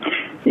in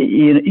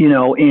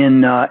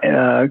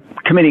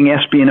committing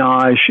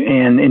espionage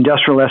and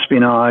industrial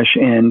espionage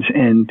and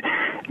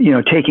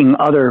taking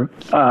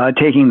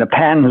the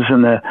patents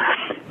and the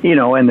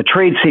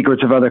trade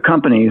secrets of other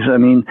companies. I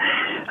mean,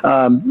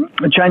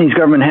 Chinese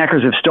government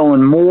hackers have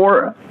stolen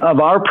more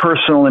of our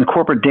personal and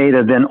corporate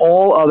data than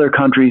all other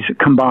countries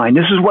combined.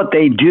 This is what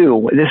they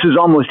do. This is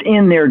almost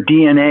in their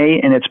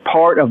DNA, and it's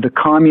part of the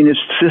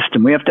communist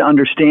system. We have to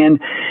understand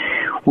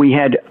we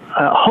had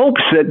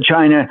hopes that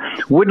China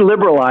would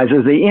liberalize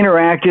as they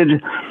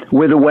interacted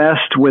with the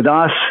West, with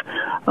us,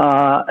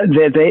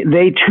 that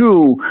they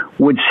too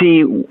would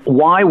see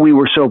why we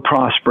were so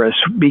prosperous,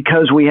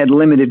 because we had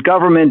limited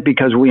government,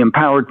 because we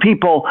empowered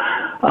people,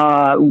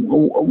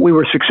 we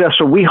were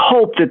successful. We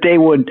hoped that they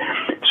would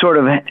sort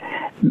of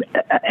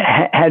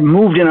had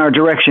moved in our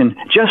direction.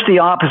 Just the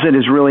opposite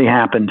has really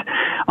happened.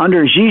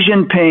 Under Xi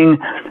Jinping,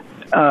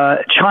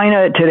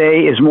 China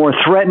today is more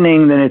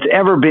threatening than it's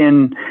ever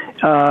been,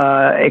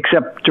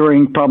 except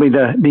during probably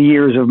the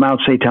years of Mao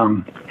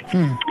Zedong.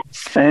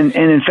 And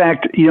in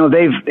fact, Xi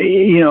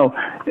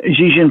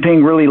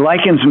Jinping really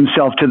likens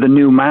himself to the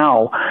new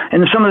Mao.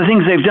 And some of the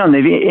things they've done,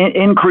 they've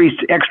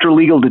increased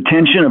extra-legal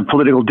detention of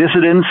political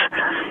dissidents.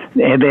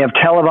 They have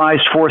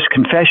televised forced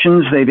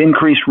confessions. They've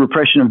increased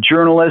repression of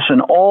journalists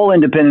and all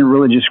independent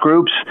religious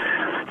groups.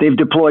 They've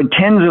deployed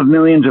tens of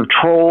millions of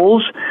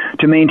trolls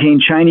to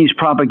maintain Chinese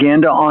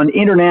propaganda on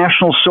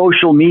international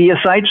social media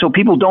sites, so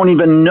people don't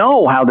even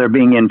know how they're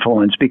being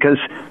influenced because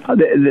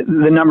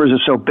the numbers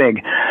are so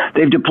big.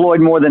 They've deployed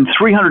more than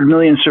 300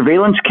 million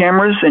surveillance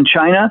cameras in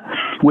China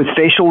with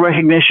facial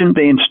recognition.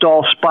 They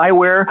install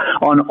spyware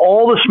on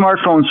all the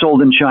smartphones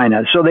sold in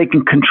China so they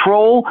can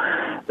control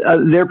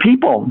their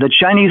people. The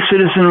Chinese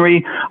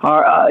citizenry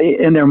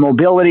and their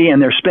mobility and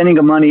their spending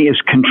of money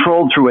is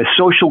controlled through a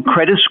social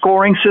credit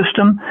scoring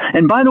system.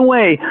 And by the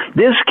way,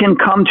 this can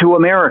come to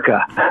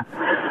America.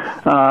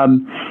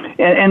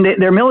 And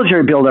their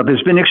military buildup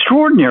has been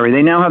extraordinary.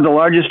 They now have the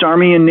largest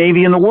army and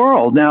navy in the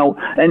world now,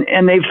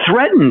 and they've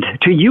threatened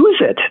to use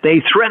it.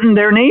 They threaten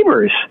their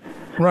neighbors.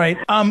 Right.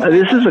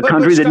 This is a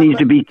country that needs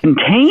to be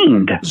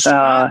contained,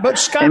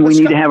 and we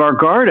need to have our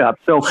guard up.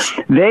 So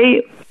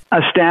they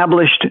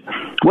established.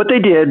 What they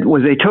did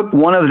was they took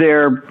one of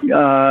their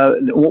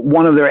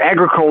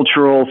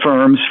agricultural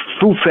firms,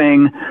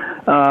 Fufeng,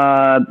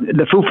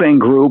 the Fufeng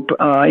Group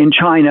in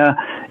China,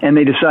 and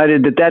they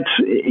decided that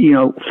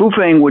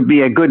Fufeng would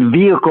be a good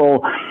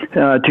vehicle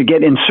to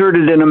get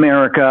inserted in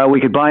America.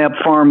 We could buy up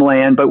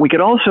farmland, but we could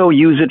also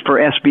use it for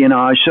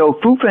espionage. So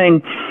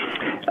Fufeng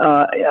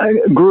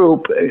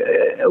Group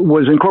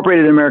was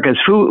incorporated in America as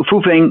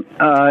Fufeng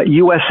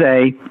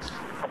USA.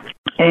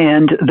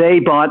 And they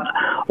bought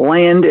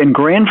land in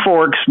Grand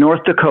Forks,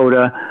 North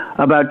Dakota,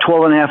 about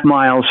 12 and a half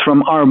miles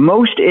from our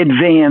most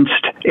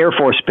advanced Air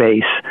Force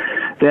base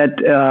that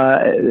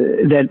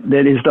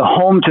is the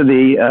home to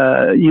the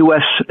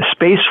U.S.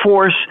 Space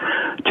Force,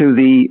 to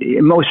the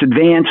most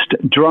advanced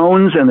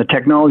drones and the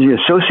technology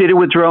associated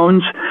with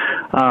drones,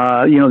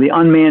 the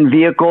unmanned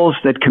vehicles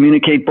that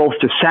communicate both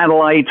to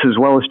satellites as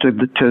well as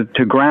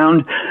to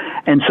ground.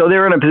 And so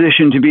they're in a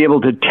position to be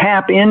able to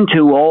tap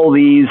into all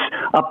these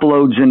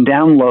uploads and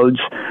downloads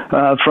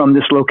from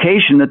this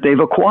location that they've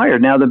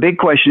acquired. Now, the big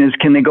question is,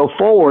 can they go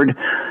forward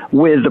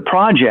with the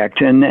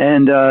project? And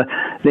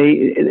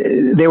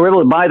they were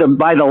able to buy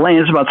the land.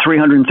 It's about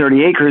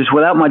 330 acres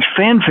without much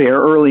fanfare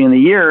early in the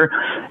year.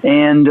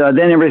 And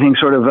then everything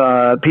sort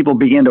of, people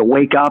began to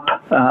wake up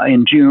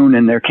in June,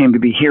 and there came to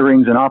be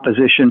hearings and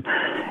opposition.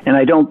 And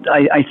I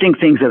think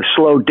things have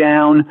slowed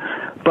down.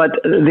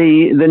 But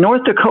the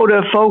North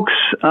Dakota folks,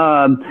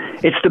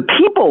 it's the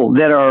people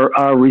that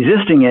are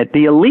resisting it.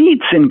 The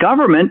elites in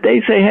government, they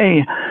say,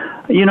 hey,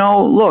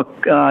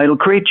 look, it'll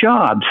create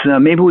jobs.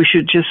 Maybe we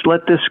should just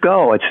let this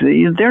go.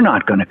 They're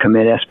not going to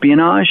commit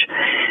espionage.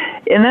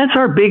 And that's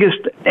our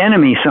biggest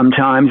enemy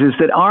sometimes, is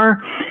that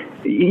our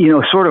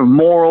sort of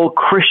moral,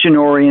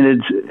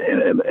 Christian-oriented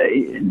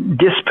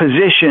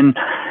disposition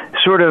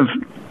sort of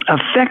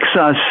affects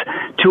us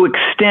to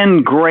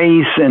extend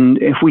grace.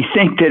 And if we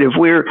think that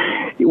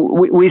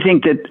we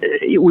think that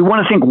we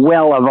want to think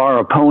well of our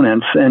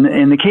opponents. And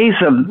in the case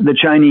of the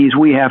Chinese,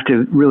 we have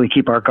to really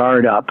keep our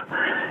guard up.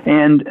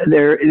 And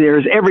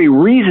there's every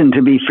reason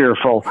to be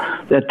fearful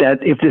that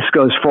if this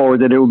goes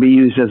forward, that it will be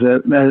used as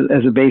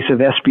a base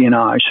of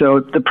espionage. So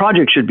the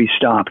project should be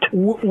stopped.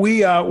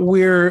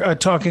 We're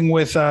talking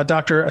with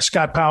Dr.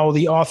 Scott Powell,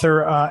 the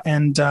author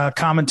and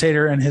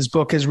commentator, and his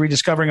book is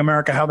Rediscovering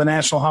America: How the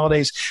National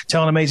Holidays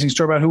Tell an Amazing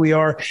Story About Who We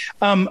Are.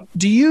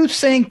 Do you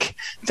think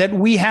that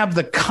we have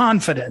the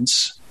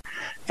confidence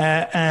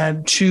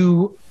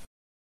to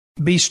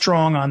be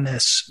strong on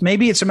this?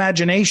 Maybe it's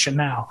imagination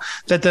now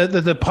that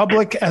the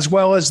public as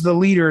well as the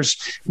leaders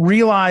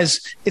realize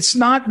it's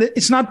not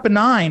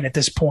benign at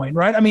this point,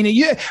 right? I mean,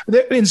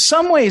 in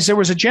some ways there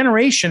was a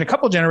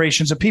couple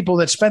generations of people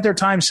that spent their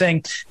time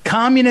saying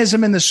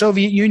communism in the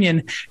Soviet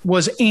Union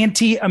was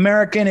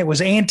anti-American, it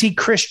was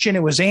anti-Christian,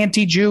 it was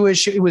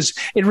anti-Jewish,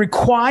 it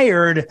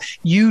required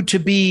you to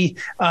be,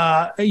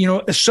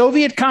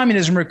 Soviet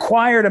communism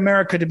required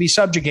America to be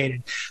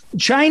subjugated.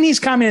 Chinese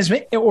communism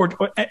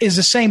is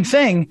the same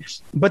thing,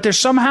 but there's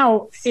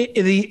somehow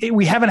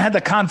we haven't had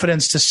the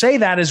confidence to say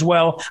that as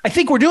well. I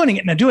think we're doing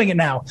it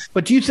now.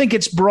 But do you think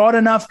it's broad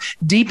enough,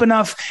 deep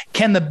enough?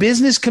 Can the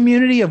business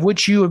community, of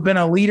which you have been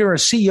a leader, a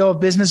CEO of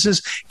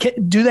businesses,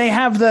 do they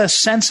have the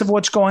sense of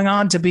what's going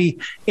on to be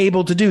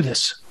able to do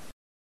this?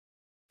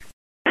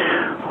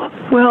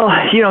 Well,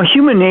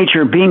 human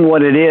nature being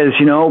what it is,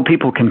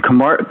 people can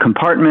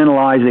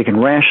compartmentalize, they can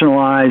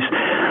rationalize.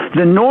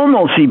 The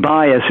normalcy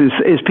bias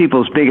is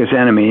people's biggest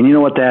enemy, and you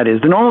know what that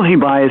is. The normalcy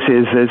bias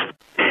is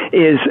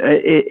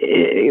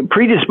it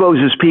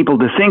predisposes people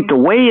to think the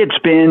way it's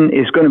been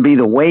is going to be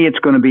the way it's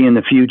going to be in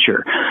the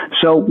future.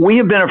 So we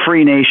have been a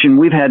free nation.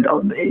 We've had,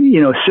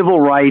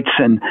 civil rights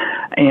and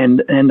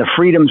the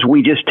freedoms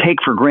we just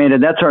take for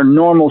granted. That's our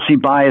normalcy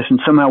bias, and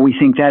somehow we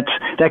think that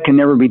can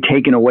never be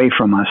taken away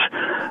from us.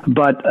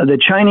 But the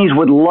Chinese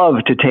would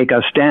love to take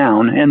us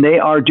down, and they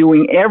are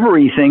doing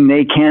everything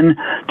they can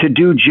to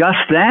do just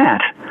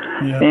that.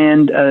 Yeah.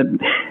 And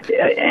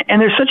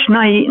there's such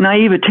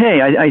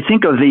naivete. I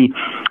think of the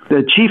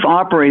chief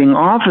operating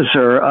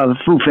officer of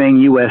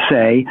Fufeng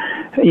USA,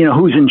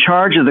 who's in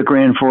charge of the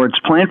Grand Forks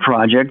plant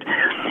project.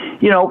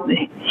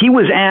 He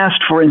was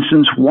asked, for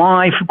instance,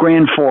 why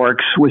Grand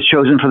Forks was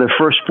chosen for the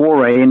first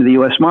foray into the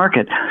U.S.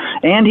 market.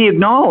 And he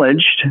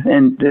acknowledged,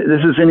 and this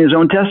is in his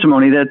own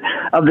testimony, that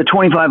of the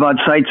 25-odd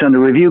sites under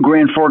review,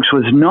 Grand Forks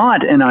was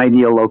not an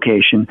ideal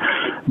location.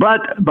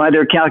 But by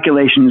their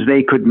calculations,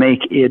 they could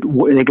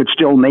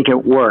still make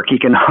it work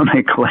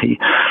economically.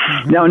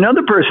 Mm-hmm. Now,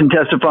 another person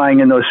testifying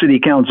in those city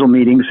council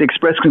meetings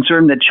expressed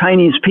concern that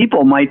Chinese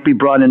people might be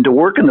brought in to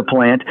work in the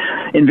plant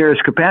in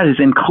various capacities,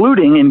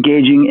 including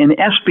engaging in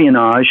espionage,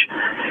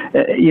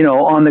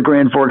 on the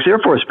Grand Forks Air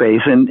Force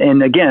Base.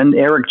 And again,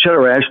 Eric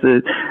Chudarash,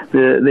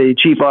 the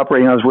chief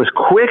operating officer, was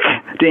quick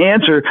to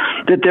answer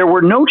that there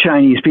were no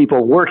Chinese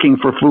people working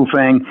for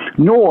Fufeng,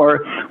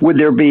 nor would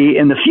there be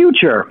in the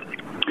future.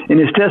 In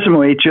his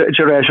testimony,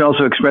 Chudarash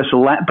also expressed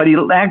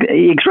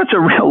he expressed a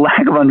real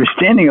lack of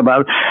understanding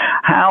about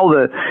how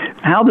the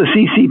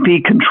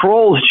CCP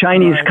controls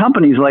Chinese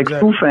companies like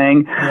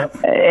Fufeng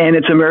and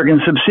its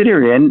American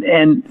subsidiary. And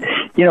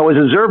it was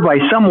observed by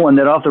someone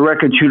that off the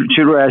record,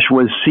 Chudarash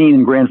was seen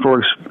in Grand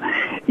Forks,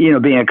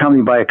 being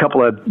accompanied by a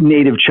couple of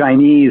native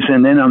Chinese,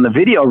 and then on the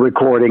video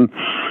recording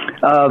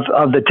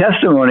of the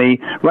testimony,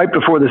 right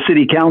before the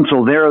city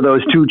council, there are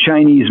those two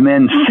Chinese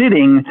men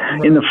sitting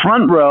in the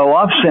front row,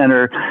 off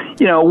center,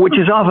 which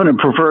is often a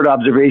preferred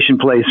observation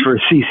place for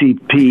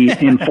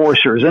CCP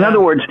enforcers. In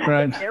other words,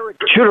 Eric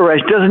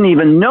Chudarash doesn't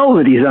even know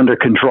that he's under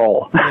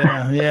control.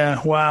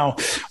 Yeah. Wow.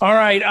 All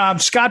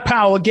right. Scott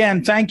Powell,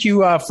 again, thank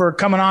you for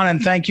coming on,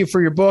 and thank you for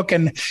your book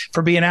and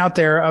for being out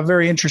there.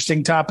 Very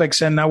interesting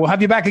topics, and we'll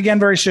have you back again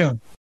very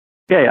soon.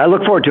 Okay, I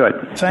look forward to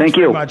it. Thank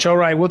you very much. All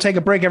right, we'll take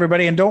a break,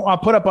 everybody, and I'll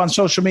put up on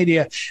social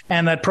media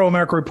and at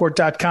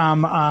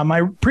proamericareport.com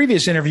my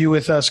previous interview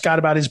with Scott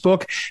about his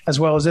book, as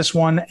well as this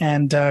one,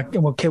 and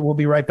we'll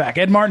be right back.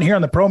 Ed Martin here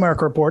on the Pro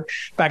America Report.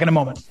 Back in a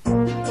moment.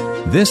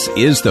 This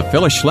is the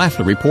Phyllis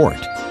Schlafly Report,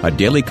 a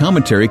daily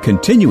commentary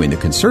continuing the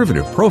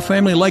conservative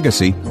pro-family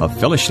legacy of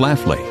Phyllis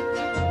Schlafly.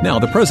 Now,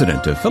 the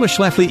president of Phyllis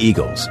Schlafly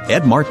Eagles,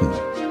 Ed Martin.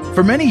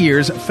 For many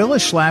years,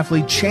 Phyllis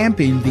Schlafly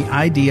championed the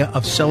idea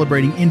of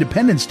celebrating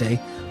Independence Day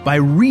by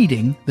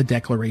reading the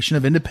Declaration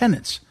of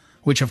Independence,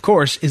 which, of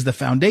course, is the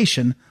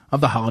foundation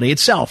of the holiday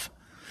itself.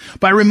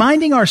 By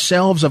reminding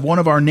ourselves of one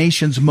of our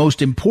nation's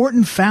most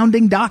important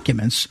founding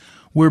documents,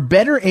 we're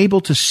better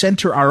able to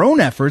center our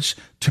own efforts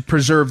to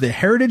preserve the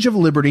heritage of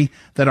liberty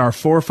that our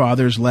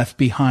forefathers left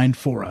behind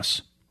for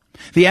us.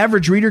 The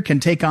average reader can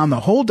take on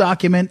the whole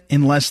document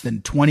in less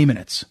than 20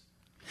 minutes.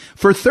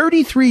 For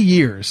 33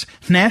 years,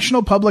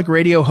 National Public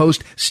Radio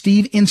host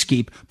Steve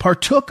Inskeep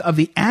partook of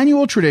the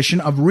annual tradition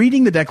of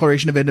reading the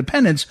Declaration of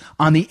Independence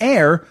on the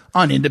air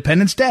on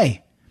Independence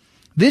Day.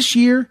 This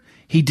year,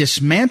 he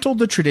dismantled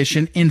the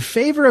tradition in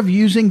favor of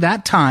using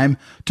that time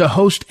to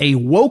host a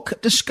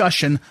woke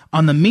discussion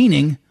on the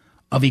meaning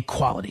of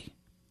equality.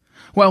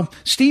 Well,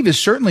 Steve is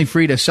certainly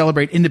free to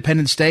celebrate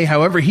Independence Day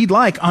however he'd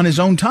like on his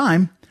own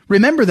time.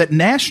 Remember that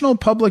National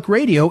Public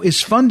Radio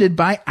is funded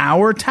by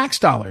our tax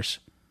dollars.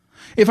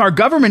 If our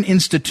government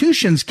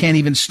institutions can't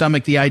even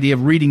stomach the idea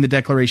of reading the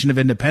Declaration of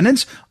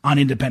Independence on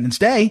Independence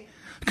Day,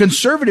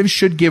 conservatives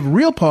should give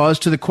real pause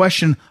to the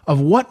question of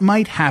what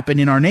might happen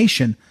in our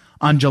nation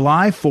on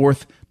July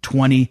 4th,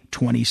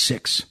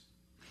 2026.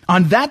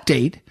 On that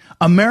date,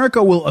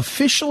 America will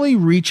officially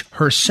reach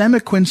her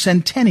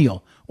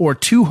semiquincentennial, or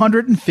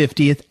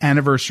 250th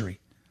anniversary.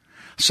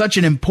 Such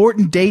an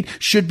important date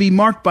should be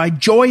marked by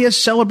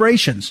joyous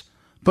celebrations.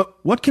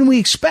 But what can we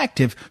expect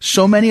if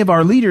so many of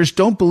our leaders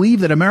don't believe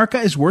that America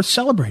is worth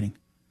celebrating?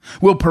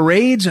 Will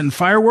parades and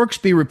fireworks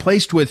be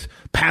replaced with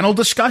panel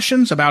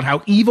discussions about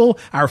how evil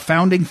our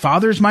founding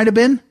fathers might have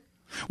been?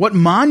 What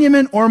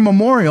monument or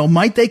memorial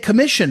might they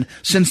commission,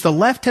 since the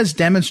left has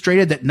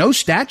demonstrated that no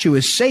statue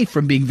is safe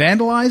from being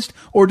vandalized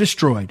or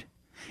destroyed?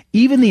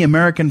 Even the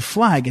American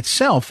flag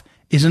itself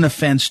is an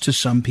offense to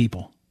some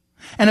people.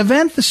 An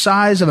event the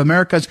size of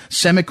America's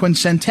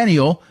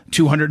semiquincentennial,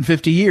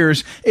 250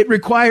 years, it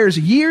requires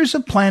years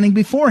of planning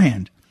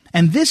beforehand.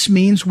 And this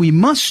means we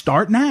must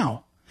start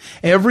now.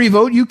 Every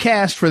vote you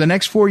cast for the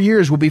next 4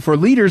 years will be for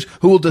leaders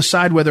who will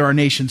decide whether our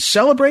nation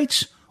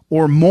celebrates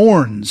or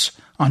mourns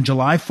on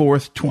July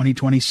 4th,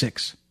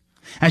 2026.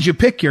 As you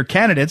pick your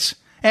candidates,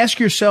 ask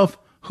yourself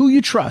who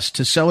you trust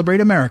to celebrate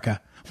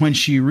America when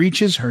she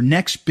reaches her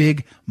next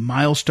big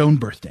milestone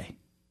birthday.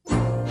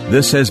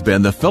 This has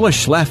been the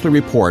Phyllis Schlafly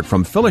Report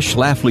from Phyllis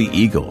Schlafly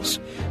Eagles.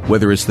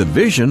 Whether it's the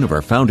vision of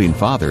our founding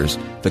fathers,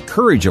 the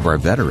courage of our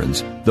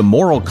veterans, the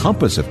moral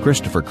compass of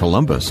Christopher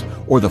Columbus,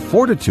 or the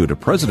fortitude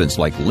of presidents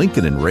like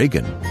Lincoln and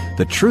Reagan,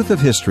 the truth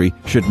of history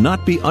should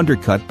not be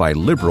undercut by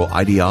liberal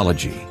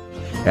ideology.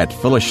 At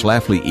Phyllis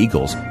Schlafly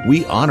Eagles,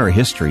 we honor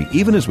history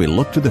even as we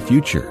look to the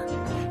future.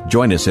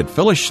 Join us at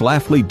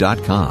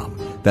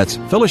phyllisschlafly.com. That's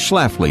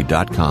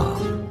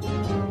phyllisschlafly.com.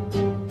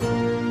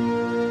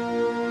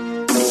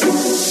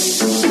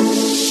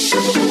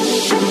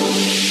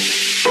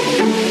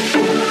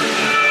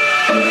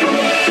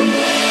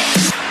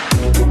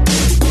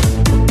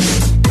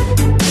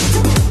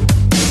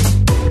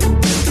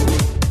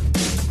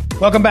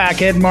 Welcome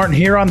back. Ed Martin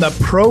here on the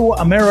Pro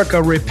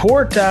America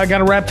Report. Got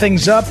to wrap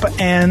things up,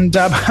 and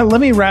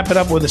let me wrap it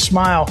up with a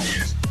smile.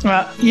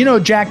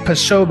 Jack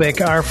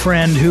Posobiec, our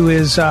friend who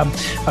is a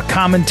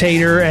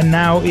commentator and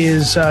now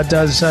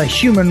does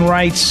Human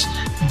Events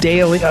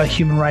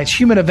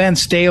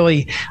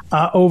Daily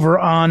over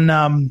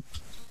on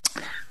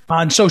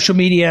social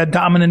media,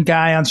 dominant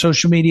guy on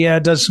social media,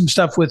 does some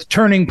stuff with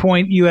Turning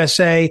Point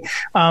USA.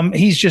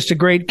 He's just a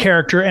great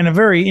character and a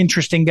very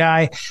interesting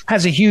guy,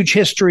 has a huge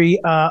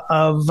history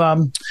of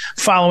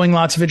following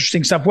lots of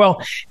interesting stuff.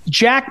 Well,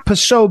 Jack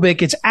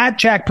Posobiec, it's at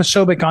Jack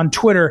Posobiec on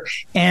Twitter,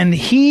 and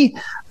he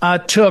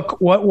took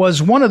what was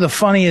one of the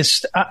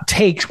funniest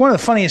one of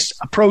the funniest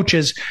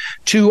approaches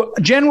to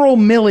General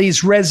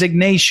Milley's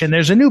resignation.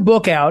 There's a new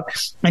book out,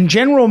 and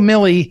General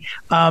Milley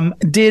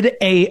did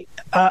a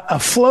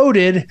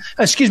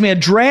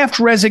draft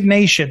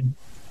resignation.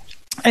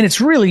 And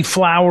it's really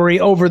flowery,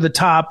 over the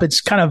top.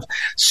 It's kind of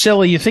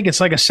silly. You think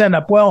it's like a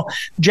send-up. Well,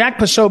 Jack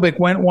Posobiec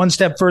went one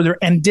step further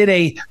and did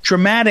a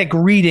dramatic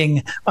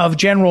reading of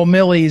General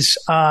Milley's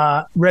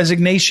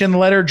resignation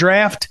letter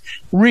draft.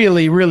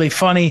 Really, really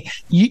funny.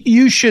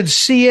 You should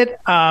see it.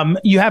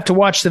 You have to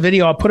watch the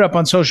video I'll put up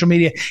on social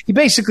media. He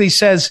basically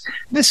says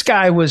this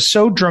guy was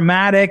so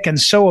dramatic and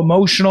so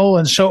emotional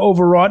and so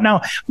overwrought.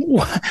 Now,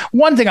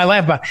 one thing I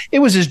laugh about, it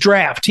was his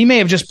draft. He may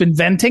have just been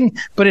venting,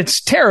 but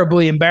it's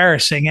terribly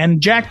embarrassing.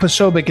 And Jack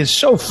Posobiec is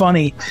so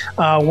funny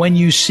when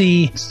you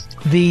see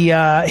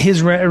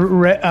his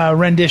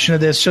rendition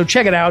of this. So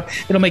check it out.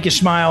 It'll make you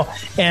smile.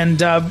 And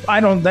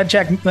that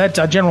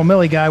General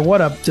Milley guy,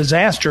 what a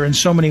disaster in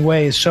so many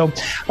ways. So,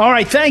 all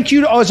right. Thank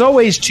you, as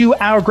always, to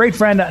our great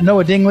friend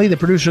Noah Dingley, the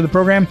producer of the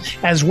program,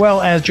 as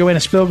well as Joanna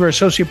Spilger,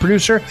 associate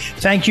producer.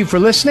 Thank you for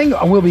listening.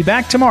 We'll be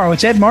back tomorrow.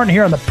 It's Ed Martin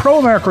here on the Pro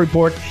America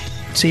Report.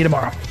 See you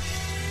tomorrow.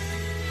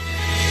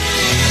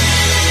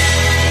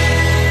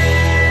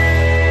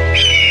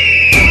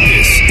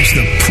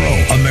 The Pro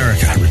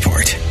America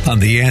Report on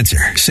The Answer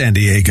San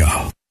Diego.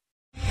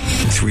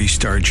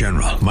 3-star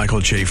General Michael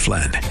J.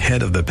 Flynn,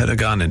 head of the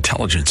Pentagon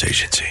Intelligence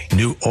Agency,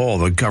 knew all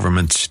the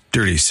government's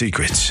dirty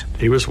secrets.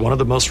 He was one of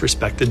the most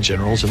respected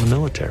generals in the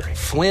military.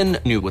 Flynn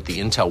knew what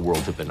the intel world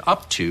had been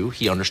up to.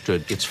 He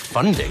understood its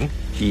funding.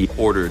 He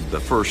ordered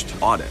the first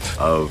audit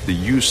of the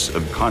use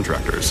of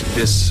contractors.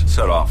 This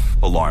set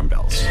off alarm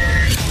bells.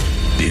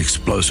 The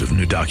explosive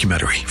new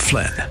documentary,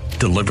 Flynn,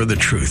 Deliver the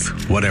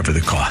Truth, Whatever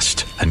the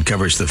Cost,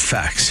 uncovers the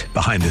facts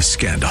behind this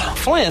scandal.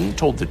 Flynn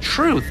told the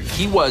truth.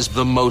 He was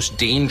the most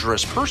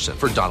dangerous person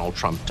for Donald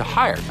Trump to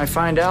hire. I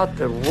find out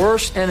the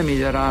worst enemy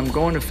that I'm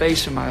going to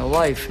face in my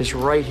life is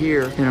right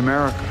here in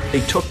America. They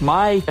took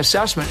my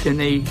assessment and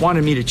they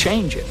wanted me to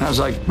change it. And I was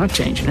like, I'm not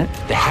changing it.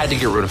 They had to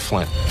get rid of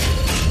Flynn.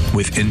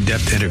 With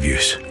in-depth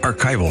interviews,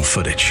 archival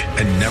footage,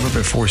 and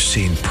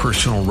never-before-seen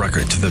personal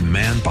records of the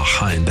man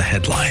behind the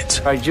headlines.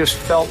 I just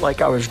felt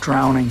like I was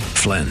drowning.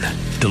 Flynn,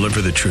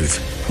 Deliver the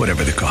Truth,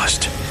 Whatever the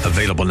Cost.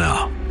 Available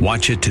now.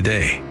 Watch it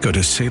today. Go to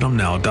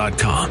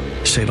salemnow.com.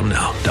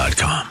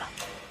 salemnow.com.